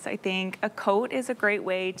basics, I think a coat is a great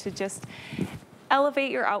way to just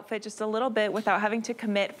elevate your outfit just a little bit without having to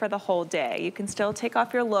commit for the whole day. You can still take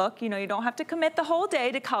off your look. You know, you don't have to commit the whole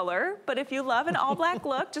day to color, but if you love an all black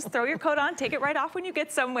look, just throw your coat on, take it right off when you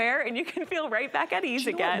get somewhere, and you can feel right back at ease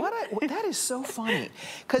again. That is so funny.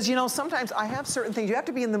 Because, you know, sometimes I have certain things. You have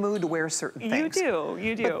to be in the mood to wear certain things.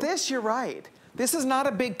 You do. But this, you're right. This is not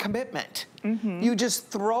a big commitment. You just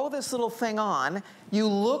throw this little thing on. You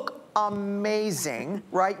look amazing,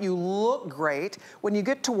 right? You look great. When you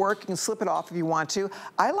get to work, you can slip it off if you want to.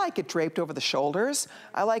 I like it draped over the shoulders.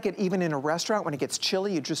 I like it even in a restaurant when it gets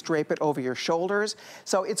chilly, you just drape it over your shoulders.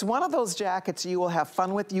 So it's one of those jackets you will have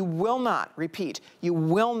fun with. You will not, repeat, you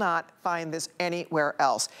will not find this anywhere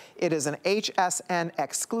else. It is an HSN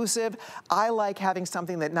exclusive. I like having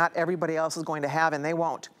something that not everybody else is going to have, and they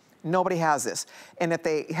won't. Nobody has this. And if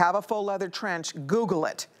they have a faux leather trench, Google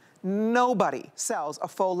it. Nobody sells a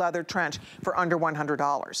faux leather trench for under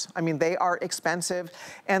 $100. I mean, they are expensive,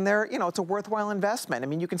 and they're, you know, it's a worthwhile investment. I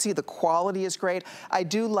mean, you can see the quality is great. I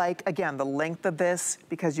do like, again, the length of this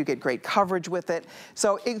because you get great coverage with it.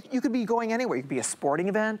 So you could be going anywhere. You could be a sporting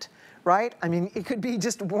event, right? I mean, it could be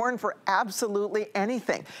just worn for absolutely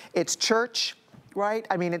anything. It's church, right?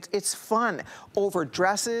 I mean, it's fun. Over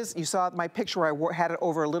dresses, you saw my picture where I had it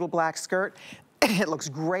over a little black skirt. It looks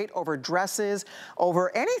great over dresses,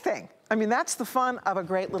 over anything. I mean, that's the fun of a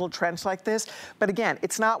great little trench like this. But again,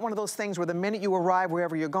 it's not one of those things where the minute you arrive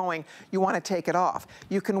wherever you're going, you want to take it off.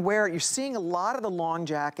 You can wear it. You're seeing a lot of the long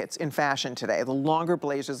jackets in fashion today, the longer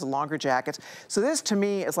blazers, the longer jackets. So this, to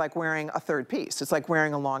me, is like wearing a third piece. It's like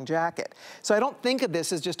wearing a long jacket. So I don't think of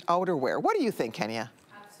this as just outerwear. What do you think, Kenya?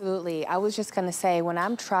 Absolutely. I was just going to say, when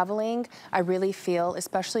I'm traveling, I really feel,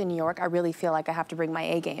 especially in New York, I really feel like I have to bring my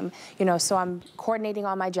A game. You know, so I'm coordinating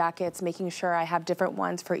all my jackets, making sure I have different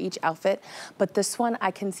ones for each outfit. But this one, I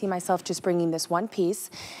can see myself just bringing this one piece.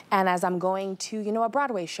 And as I'm going to, you know, a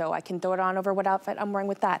Broadway show, I can throw it on over what outfit I'm wearing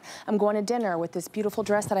with that. I'm going to dinner with this beautiful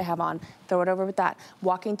dress that I have on, throw it over with that.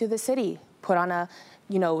 Walking through the city, put on a,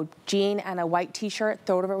 you know, jean and a white t-shirt,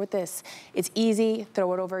 throw it over with this. It's easy,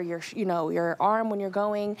 throw it over your, you know, your arm when you're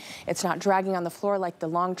going. It's not dragging on the floor like the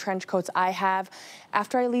long trench coats I have.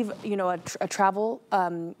 After I leave, you know, a travel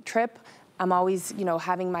trip, I'm always, you know,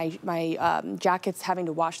 having my jackets, having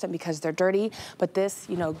to wash them because they're dirty. But this,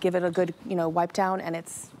 you know, give it a good, you know, wipe down and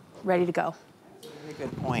it's ready to go. Very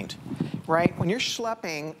good point, right? When you're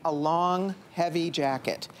schlepping a long, heavy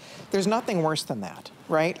jacket, there's nothing worse than that,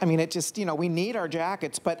 right? I mean, it just, you know, we need our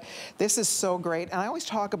jackets, but this is so great. And I always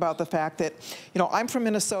talk about the fact that, you know, I'm from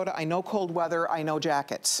Minnesota. I know cold weather. I know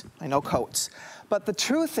jackets. I know coats. But the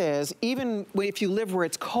truth is, even if you live where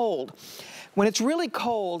it's cold, when it's really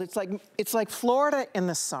cold, it's like Florida in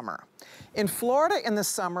the summer. In Florida in the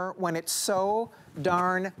summer, when it's so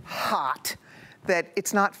darn hot that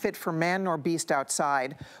it's not fit for man nor beast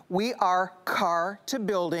outside, we are car to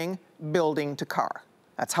building, building to car.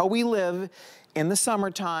 That's how we live in the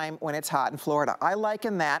summertime when it's hot in Florida. I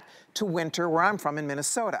liken that to winter where I'm from in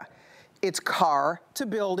Minnesota. It's car to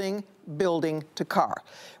building, building to car.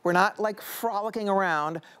 We're not like frolicking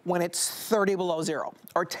around when it's 30 below zero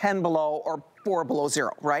or 10 below or 4 below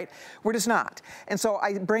 0, right? We're just not. And so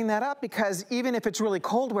I bring that up because even if it's really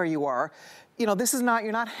cold where you are, you know, this is not,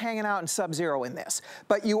 you're not hanging out in sub-zero in this,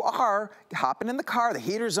 but you are hopping in the car, the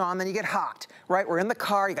heater's on, then you get hot, right? We're in the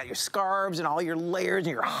car, you got your scarves and all your layers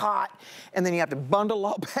and you're hot, and then you have to bundle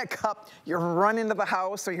all back up, you run into the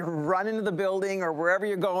house or you run into the building or wherever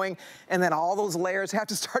you're going, and then all those layers have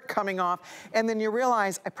to start coming off, and then you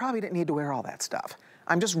realize, I probably didn't need to wear all that stuff.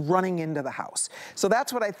 I'm just running into the house. So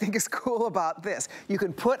that's what I think is cool about this. You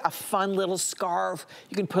can put a fun little scarf,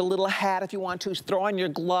 you can put a little hat if you want to, throw on your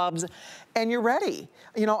gloves, and you're ready.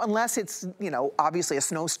 You know, unless it's, you know, obviously a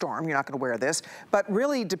snowstorm, you're not gonna wear this, but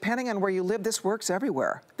really, depending on where you live, this works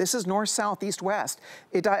everywhere. This is north, south, east, west.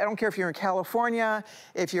 I don't care if you're in California,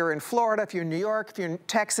 if you're in Florida, if you're in New York, if you're in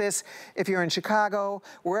Texas, if you're in Chicago,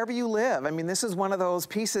 wherever you live. I mean, this is one of those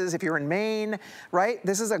pieces, if you're in Maine, right?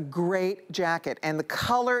 This is a great jacket, and the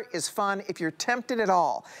color is fun. If you're tempted at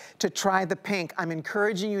all to try the pink, I'm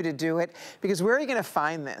encouraging you to do it, because where are you gonna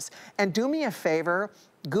find this? And do me a favor,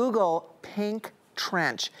 Google pink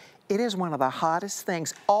trench. It is one of the hottest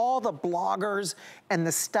things. All the bloggers and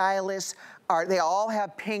the stylists they all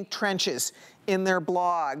have pink trenches in their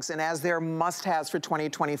blogs and as their must-haves for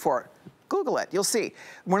 2024. Google it, you'll see.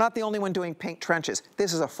 We're not the only one doing pink trenches.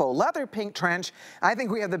 This is a faux leather pink trench. I think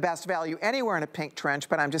we have the best value anywhere in a pink trench,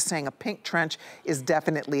 but I'm just saying a pink trench is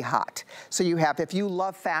definitely hot. So you have, if you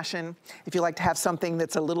love fashion, if you like to have something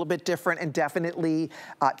that's a little bit different and definitely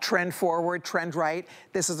trend forward, trend right,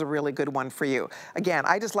 this is a really good one for you. Again,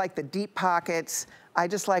 I just like the deep pockets. I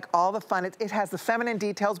just like all the fun. It has the feminine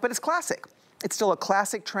details, but it's classic. It's still a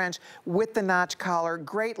classic trench with the notch collar,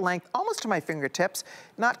 great length, almost to my fingertips,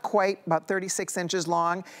 not quite, about 36 inches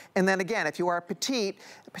long. And then again, if you are petite,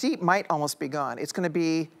 petite might almost be gone. It's gonna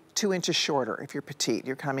be 2 inches shorter if you're petite.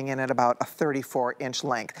 You're coming in at about a 34-inch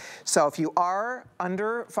length. So if you are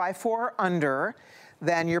under 5'4" or under,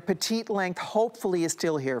 then your petite length hopefully is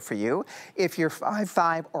still here for you. If you're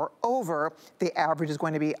 5'5" or over, the average is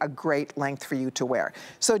going to be a great length for you to wear.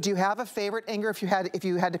 So do you have a favorite, Inger, if you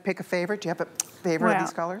had to pick a favorite? Do you have a favorite of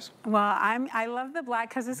these colors? Well, I love the black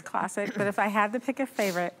because it's classic, but if I had to pick a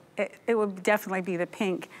favorite, it would definitely be the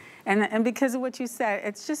pink. And because of what you said,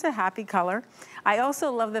 it's just a happy color. I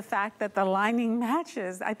also love the fact that the lining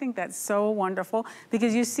matches. I think that's so wonderful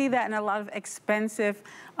because you see that in a lot of expensive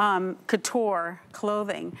couture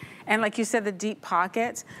clothing. And like you said, the deep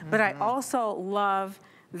pockets, but I also love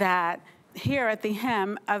that here at the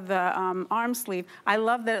hem of the arm sleeve, I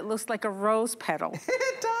love that it looks like a rose petal.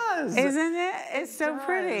 It does. Isn't it? It's so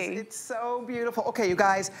pretty. It's so beautiful. Okay, you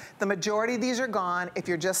guys, the majority of these are gone. If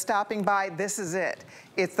you're just stopping by, this is it.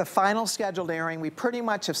 It's the final scheduled airing. We pretty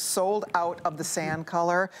much have sold out of the sand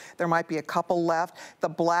color. There might be a couple left. The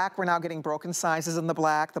black, we're now getting broken sizes in the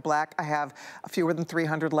black. The black, I have fewer than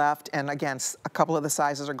 300 left. And again, a couple of the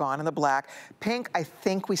sizes are gone in the black. Pink, I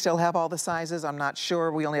think we still have all the sizes. I'm not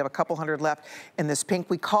sure. We only have a couple hundred left in this pink.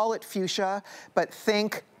 We call it fuchsia, but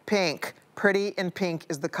think pink. Pretty in pink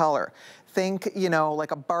is the color. Think, you know,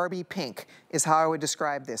 like a Barbie pink is how I would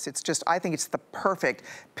describe this. It's just, I think it's the perfect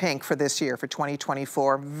pink for this year, for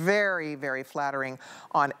 2024. Very, very flattering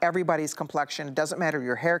on everybody's complexion. It doesn't matter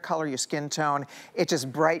your hair color, your skin tone. It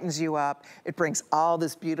just brightens you up. It brings all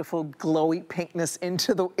this beautiful glowy pinkness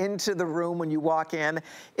into the room when you walk in.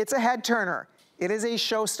 It's a head turner. It is a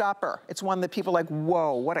showstopper. It's one that people are like,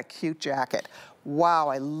 whoa, what a cute jacket. Wow,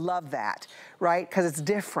 I love that, right? Because it's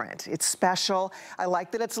different, it's special. I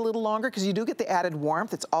like that it's a little longer because you do get the added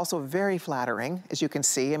warmth. It's also very flattering, as you can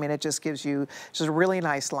see. I mean, it just gives you just a really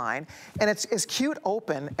nice line. And it's as cute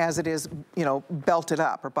open as it is, you know, belted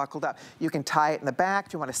up or buckled up. You can tie it in the back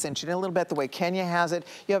if you want to cinch it in a little bit, the way Kenya has it.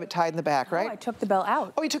 You have it tied in the back, right? Oh, I took the belt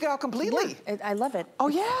out. Oh, you took it out completely? Yeah, I love it. Oh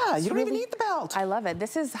yeah, you don't even need the belt. I love it.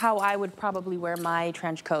 This is how I would probably wear my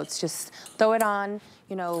trench coats. Just throw it on,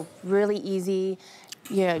 you know, really easy.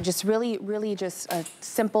 Yeah, just really, really just a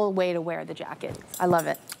simple way to wear the jacket. I love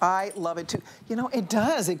it. I love it too. You know, it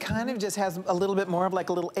does. It kind of just has a little bit more of like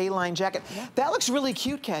a little A-line jacket. Yeah. That looks really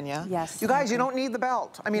cute, Kenya. Yes. You guys, you don't need the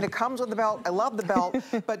belt. I mean, it comes with the belt. I love the belt,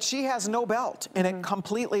 but she has no belt and it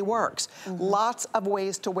completely works. Lots of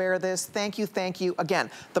ways to wear this. Thank you, thank you. Again,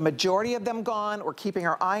 the majority of them gone. We're keeping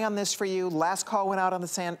our eye on this for you. Last call went out on the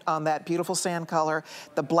sand, on that beautiful sand color.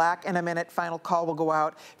 The black in a minute. Final call will go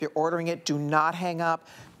out. If you're ordering it, do not hang up.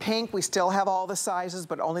 Pink, we still have all the sizes,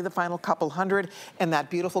 but only the final couple hundred. And that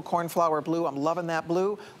beautiful cornflower blue, I'm loving that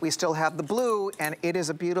blue. We still have the blue, and it is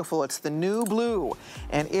a beautiful, it's the new blue.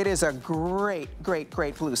 And it is a great, great,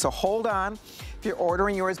 great blue. So hold on. If you're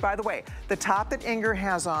ordering yours, by the way, the top that Inger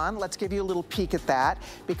has on, let's give you a little peek at that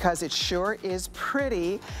because it sure is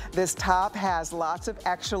pretty. This top has lots of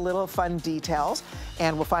extra little fun details,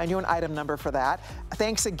 and we'll find you an item number for that.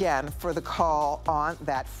 Thanks again for the call on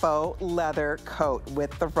that faux leather coat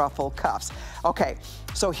with the ruffle cuffs. Okay,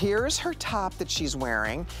 so here's her top that she's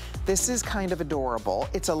wearing. This is kind of adorable.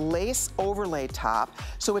 It's a lace overlay top,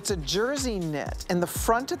 so it's a jersey knit, and the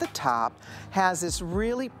front of the top has this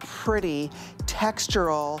really pretty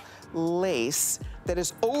textural lace that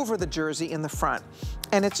is over the jersey in the front.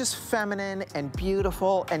 And it's just feminine and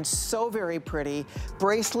beautiful and so very pretty.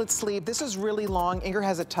 Bracelet sleeve, this is really long. Inger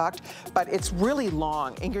has it tucked, but it's really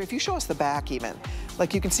long. Inger, if you show us the back even,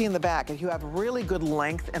 like you can see in the back, you have really good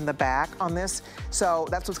length in the back on this. So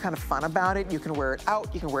that's what's kind of fun about it. You can wear it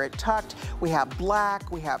out, you can wear it tucked. We have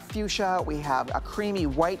black, we have fuchsia, we have a creamy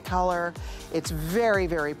white color. It's very,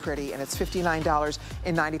 very pretty, and it's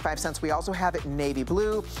 $59.95. We also have it in navy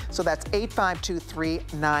blue. So that's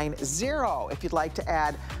 852390. If you'd like to add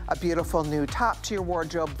a beautiful new top to your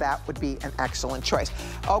wardrobe, that would be an excellent choice.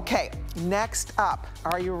 Okay, next up,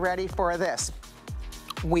 are you ready for this?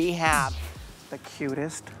 We have the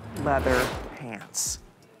cutest leather pants.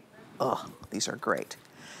 Ugh, these are great.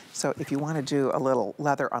 So if you want to do a little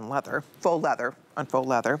leather on leather, faux leather on faux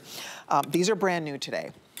leather, these are brand new today.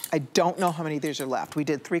 I don't know how many of these are left. We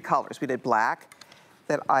did 3 colors. We did black,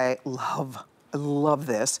 that I love. I love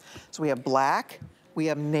this. So we have black, we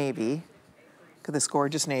have navy, look at this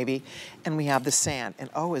gorgeous navy, and we have the sand. And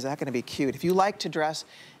oh, is that gonna be cute. If you like to dress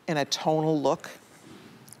in a tonal look,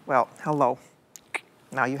 well, hello.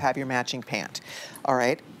 Now you have your matching pant, all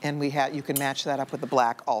right? And you can match that up with the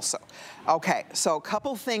black also. Okay, so a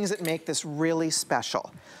couple things that make this really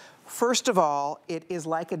special. First of all, it is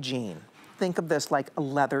like a jean. Think of this like a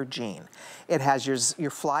leather jean. It has your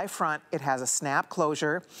fly front, it has a snap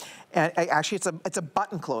closure, and actually it's a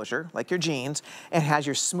button closure, like your jeans. It has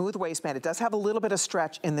your smooth waistband. It does have a little bit of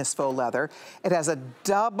stretch in this faux leather. It has a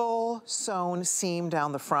double sewn seam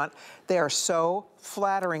down the front. They are so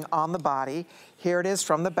flattering on the body. Here it is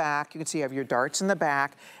from the back. You can see you have your darts in the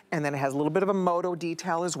back, and then it has a little bit of a moto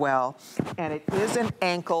detail as well, and it is an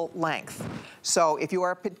ankle length. So if you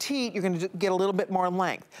are petite, you're gonna get a little bit more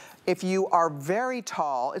length. If you are very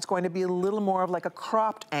tall, it's going to be a little more of like a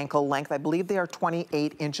cropped ankle length. I believe they are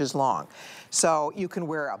 28 inches long. So you can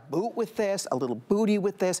wear a boot with this, a little bootie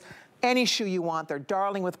with this, any shoe you want. They're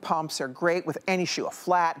darling with pumps. They're great with any shoe. A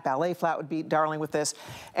flat, ballet flat would be darling with this.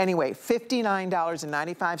 Anyway,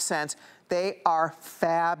 $59.95. They are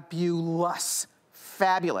fabulous,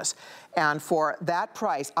 fabulous. And for that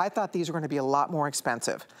price, I thought these were gonna be a lot more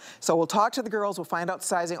expensive. So we'll talk to the girls, we'll find out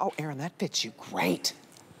sizing. Oh, Erin, that fits you great.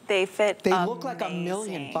 They fit They amazing. look like $1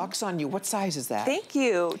 million on you. What size is that? Thank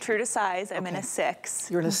you. True to size, I'm in a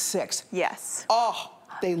 6. You're in a 6? Yes. Oh,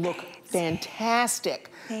 they look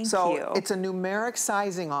fantastic. Thank so you. It's a numeric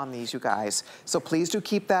sizing on these, you guys. So please do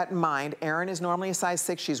keep that in mind. Erin is normally a size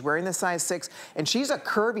 6. She's wearing the size 6, and she's a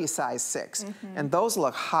curvy size 6. And those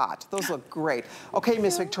look hot. Those look great. Okay,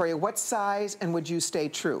 Miss Victoria, what size, and would you stay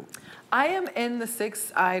true? I am in the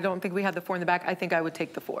 6. I don't think we have the 4 in the back. I think I would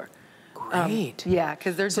take the 4. Great. Yeah,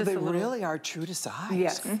 because they're so just they a little... really are true to size.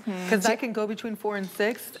 Yes, because I can go between 4 and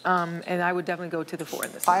 6, and I would definitely go to the 4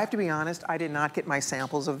 in this. I have to be honest, I did not get my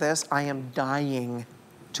samples of this. I am dying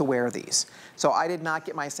to wear these. So I did not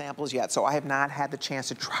get my samples yet, so I have not had the chance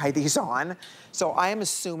to try these on. So I am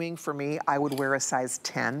assuming for me, I would wear a size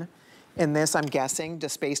 10. In this, I'm guessing,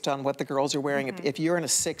 just based on what the girls are wearing. If you're in a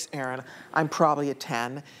 6, Erin, I'm probably a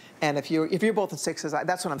 10. And if you're both in 6s,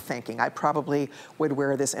 that's what I'm thinking. I probably would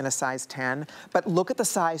wear this in a size 10. But look at the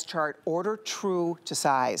size chart. Order true to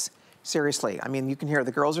size. Seriously. I mean, you can hear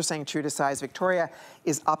the girls are saying true to size. Victoria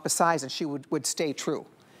is up a size, and she would stay true.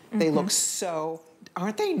 They look so...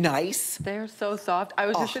 Aren't they nice? They're so soft. I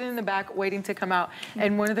was just sitting in the back waiting to come out,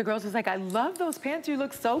 and one of the girls was like, I love those pants. You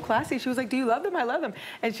look so classy. She was like, do you love them? I love them.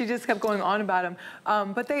 And she just kept going on about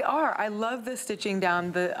them. But they are. I love the stitching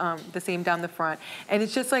down the seam down the front. And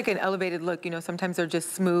it's just like an elevated look. You know, sometimes they're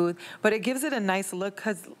just smooth, but it gives it a nice look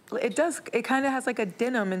because it kind of has like a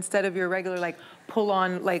denim instead of your regular like pull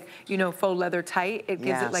on like, you know, faux leather tight. It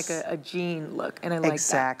gives it like a jean look, and I like that.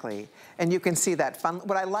 Exactly. And you can see that fun.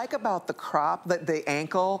 What I like about the crop, the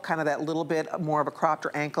ankle, kind of that little bit more of a cropped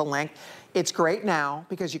or ankle length, It's great now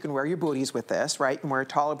because you can wear your booties with this, right? You can wear a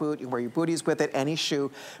taller boot, you can wear your booties with it, any shoe.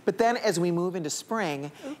 But then as we move into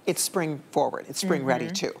spring, it's spring forward. It's spring ready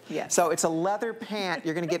too. Yes. So it's a leather pant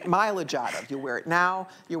you're gonna get mileage out of. You wear it now,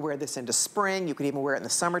 you wear this into spring, you can even wear it in the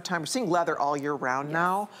summertime. We're seeing leather all year round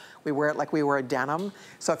now. We wear it like we wear a denim.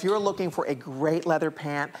 So if you're looking for a great leather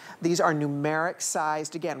pant, these are numeric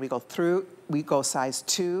sized. Again, we go size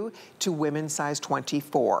 2 to women's size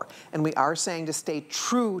 24. And we are saying to stay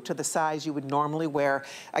true to the size you would normally wear.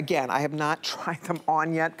 Again, I have not tried them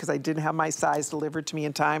on yet because I didn't have my size delivered to me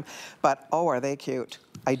in time, but oh, are they cute.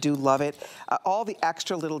 I do love it. All the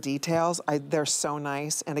extra little details, they're so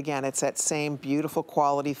nice. And again, it's that same beautiful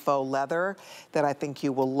quality faux leather that I think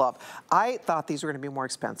you will love. I thought these were gonna be more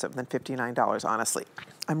expensive than $59, honestly.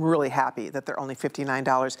 I'm really happy that they're only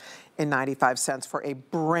 $59.95 for a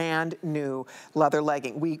brand new leather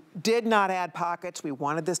legging. We did not add pockets. We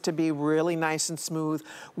wanted this to be really nice and smooth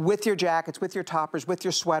with your jackets, with your toppers, with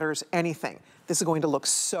your sweaters, anything. This is going to look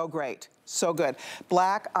so great. So good.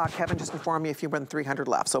 Black, Kevin just informed me a few more than 300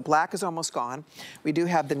 left. So black is almost gone. We do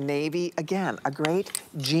have the navy, again, a great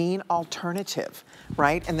jean alternative,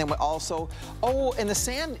 right? And then we also, oh, and the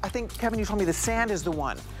sand, I think, Kevin, you told me the sand is the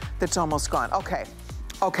one that's almost gone. Okay.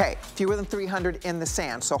 Okay, fewer than 300 in the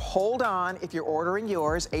sand. So hold on if you're ordering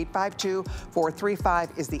yours.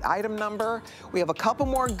 852-435 is the item number. We have a couple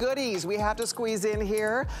more goodies we have to squeeze in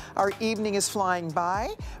here. Our evening is flying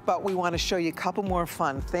by, but we want to show you a couple more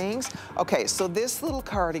fun things. Okay, so this little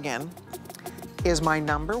cardigan is my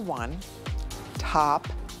 #1 top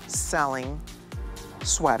selling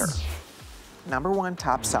sweater. #1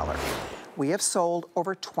 top seller. We have sold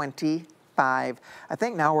over 25. I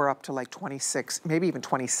think now we're up to like 26, maybe even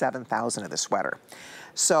 27,000 of the sweater.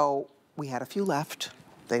 So we had a few left.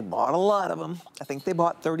 They bought a lot of them. I think they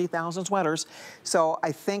bought 30,000 sweaters. So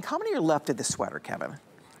I think, how many are left of this sweater, Kevin?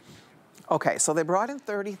 Okay, so they brought in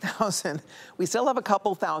 30,000. We still have a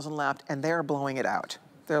couple thousand left and they're blowing it out.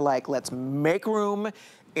 They're like, let's make room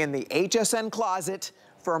in the HSN closet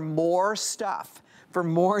for more stuff, for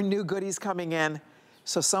more new goodies coming in.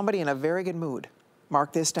 So somebody in a very good mood,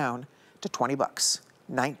 mark this down, to 20 bucks,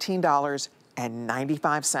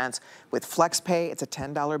 $19.95. With FlexPay, it's a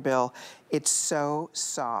 $10 bill. It's so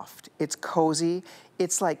soft, it's cozy,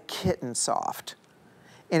 it's like kitten soft.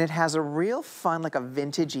 And it has a real fun, like a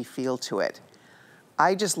vintagey feel to it.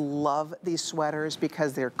 I just love these sweaters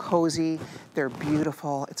because they're cozy, they're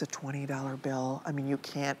beautiful. It's a $20 bill. I mean, you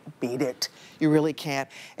can't beat it. You really can't.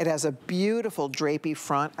 It has a beautiful drapey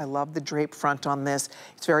front. I love the drape front on this.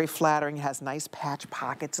 It's very flattering. It has nice patch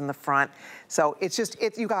pockets in the front. So it's just,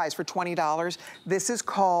 you guys, for $20, this is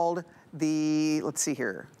called the, let's see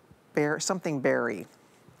here, something berry.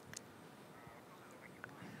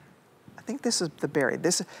 I think this is the berry.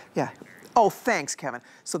 This, yeah. Oh, thanks, Kevin.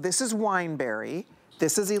 So this is wineberry.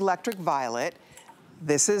 This is electric violet.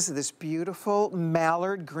 This is this beautiful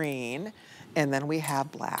mallard green. And then we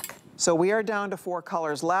have black. So we are down to 4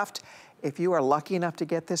 colors left. If you are lucky enough to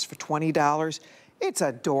get this for $20, it's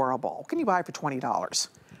adorable. What can you buy for $20?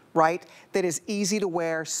 Right? That is easy to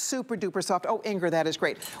wear, super duper soft. Oh, Ingrid, that is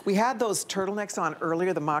great. We had those turtlenecks on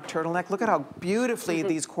earlier, the mock turtleneck. Look at how beautifully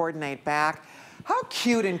these coordinate back. How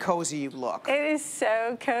cute and cozy you look. It is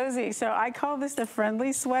so cozy. So I call this the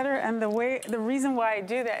friendly sweater, and the reason why I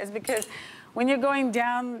do that is because when you're going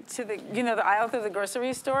down to the, the aisle to the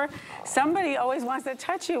grocery store, somebody always wants to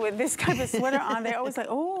touch you with this kind of sweater on. They're always like,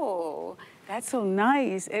 oh, that's so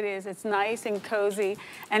nice. It is. It's nice and cozy,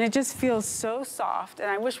 and it just feels so soft. And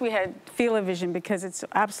I wish we had Feel-O-Vision because it's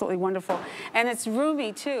absolutely wonderful. And it's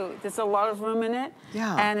roomy, too. There's a lot of room in it,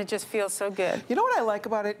 and it just feels so good. You know what I like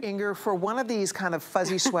about it, Inger? For one of these kind of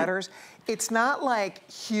fuzzy sweaters, it's not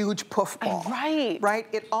like huge puffball. Right. Right?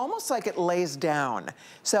 It almost like it lays down.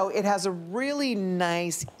 So it has a really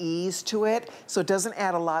nice ease to it, so it doesn't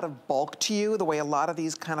add a lot of bulk to you the way a lot of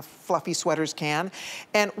these kind of fluffy sweaters can.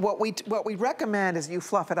 And what we recommend is you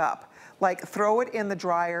fluff it up. Like throw it in the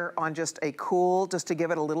dryer on just a cool, just to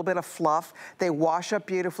give it a little bit of fluff. They wash up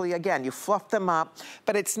beautifully. Again, you fluff them up,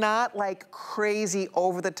 but it's not like crazy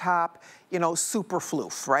over the top, super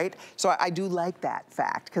floof, right? So I do like that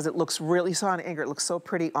fact because it looks really, so on Ingrid, it looks so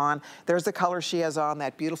pretty on. There's the color she has on,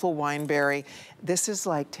 that beautiful wineberry. This is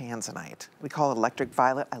like tanzanite. We call it electric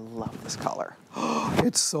violet. I love this color.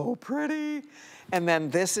 It's so pretty. And then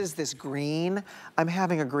this is this green. I'm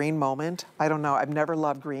having a green moment. I don't know, I've never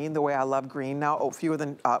loved green the way I love green now. Oh,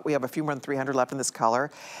 we have a few more than 300 left in this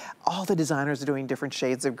color. All the designers are doing different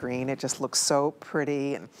shades of green. It just looks so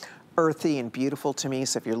pretty and earthy and beautiful to me.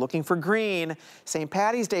 So if you're looking for green, St.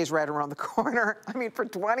 Patty's Day is right around the corner. I mean, for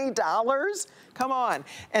 $20, come on.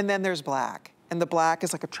 And then there's black. and the black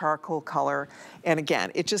is like a charcoal color. And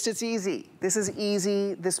again, it's easy. This is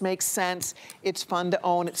easy. This makes sense. It's fun to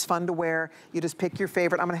own. It's fun to wear. You just pick your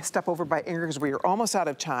favorite. I'm going to step over by Ingrid because we are almost out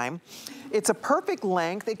of time. It's a perfect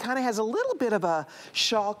length. It kind of has a little bit of a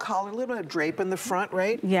shawl collar, a little bit of drape in the front,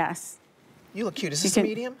 right? Yes. You look cute. Is this a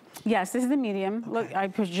medium? Yes, this is the medium. Okay. Look, I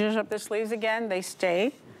zhuzh up the sleeves again. They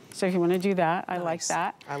stay. So if you want to do that, I like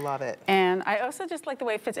that. I love it. And I also just like the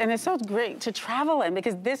way it fits. And it's so great to travel in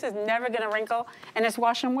because this is never going to wrinkle and it's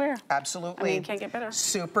wash and wear. Absolutely. I mean, you can't get better.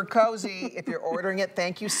 Super cozy. If you're ordering it,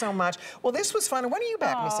 thank you so much. Well, this was fun. When are you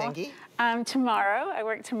back, Miss Angie? Tomorrow. I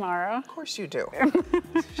work tomorrow. Of course you do.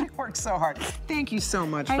 She works so hard. Thank you so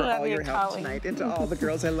much for all your help tonight. And to all the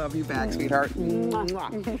girls, I love you back, sweetheart.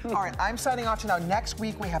 All right, I'm signing off to now. Next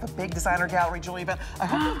week, we have a big designer gallery jewelry event. I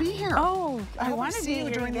hope you'll be here. Oh, I want to see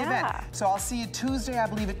you during the event. So I'll see you Tuesday, I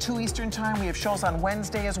believe, at 2 Eastern time. We have shows on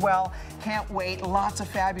Wednesday as well. Can't wait. Lots of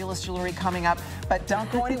fabulous jewelry coming up. But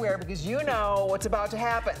don't go anywhere because you know what's about to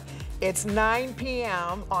happen. It's 9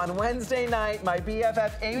 p.m. on Wednesday night. My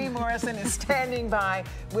BFF, Amy Morrison, is standing by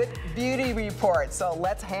with Beauty Report. So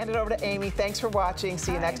let's hand it over to Amy. Thanks for watching.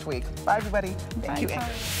 See you next week. Bye, everybody. Thank you, Amy.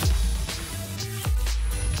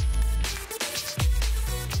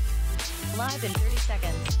 Live in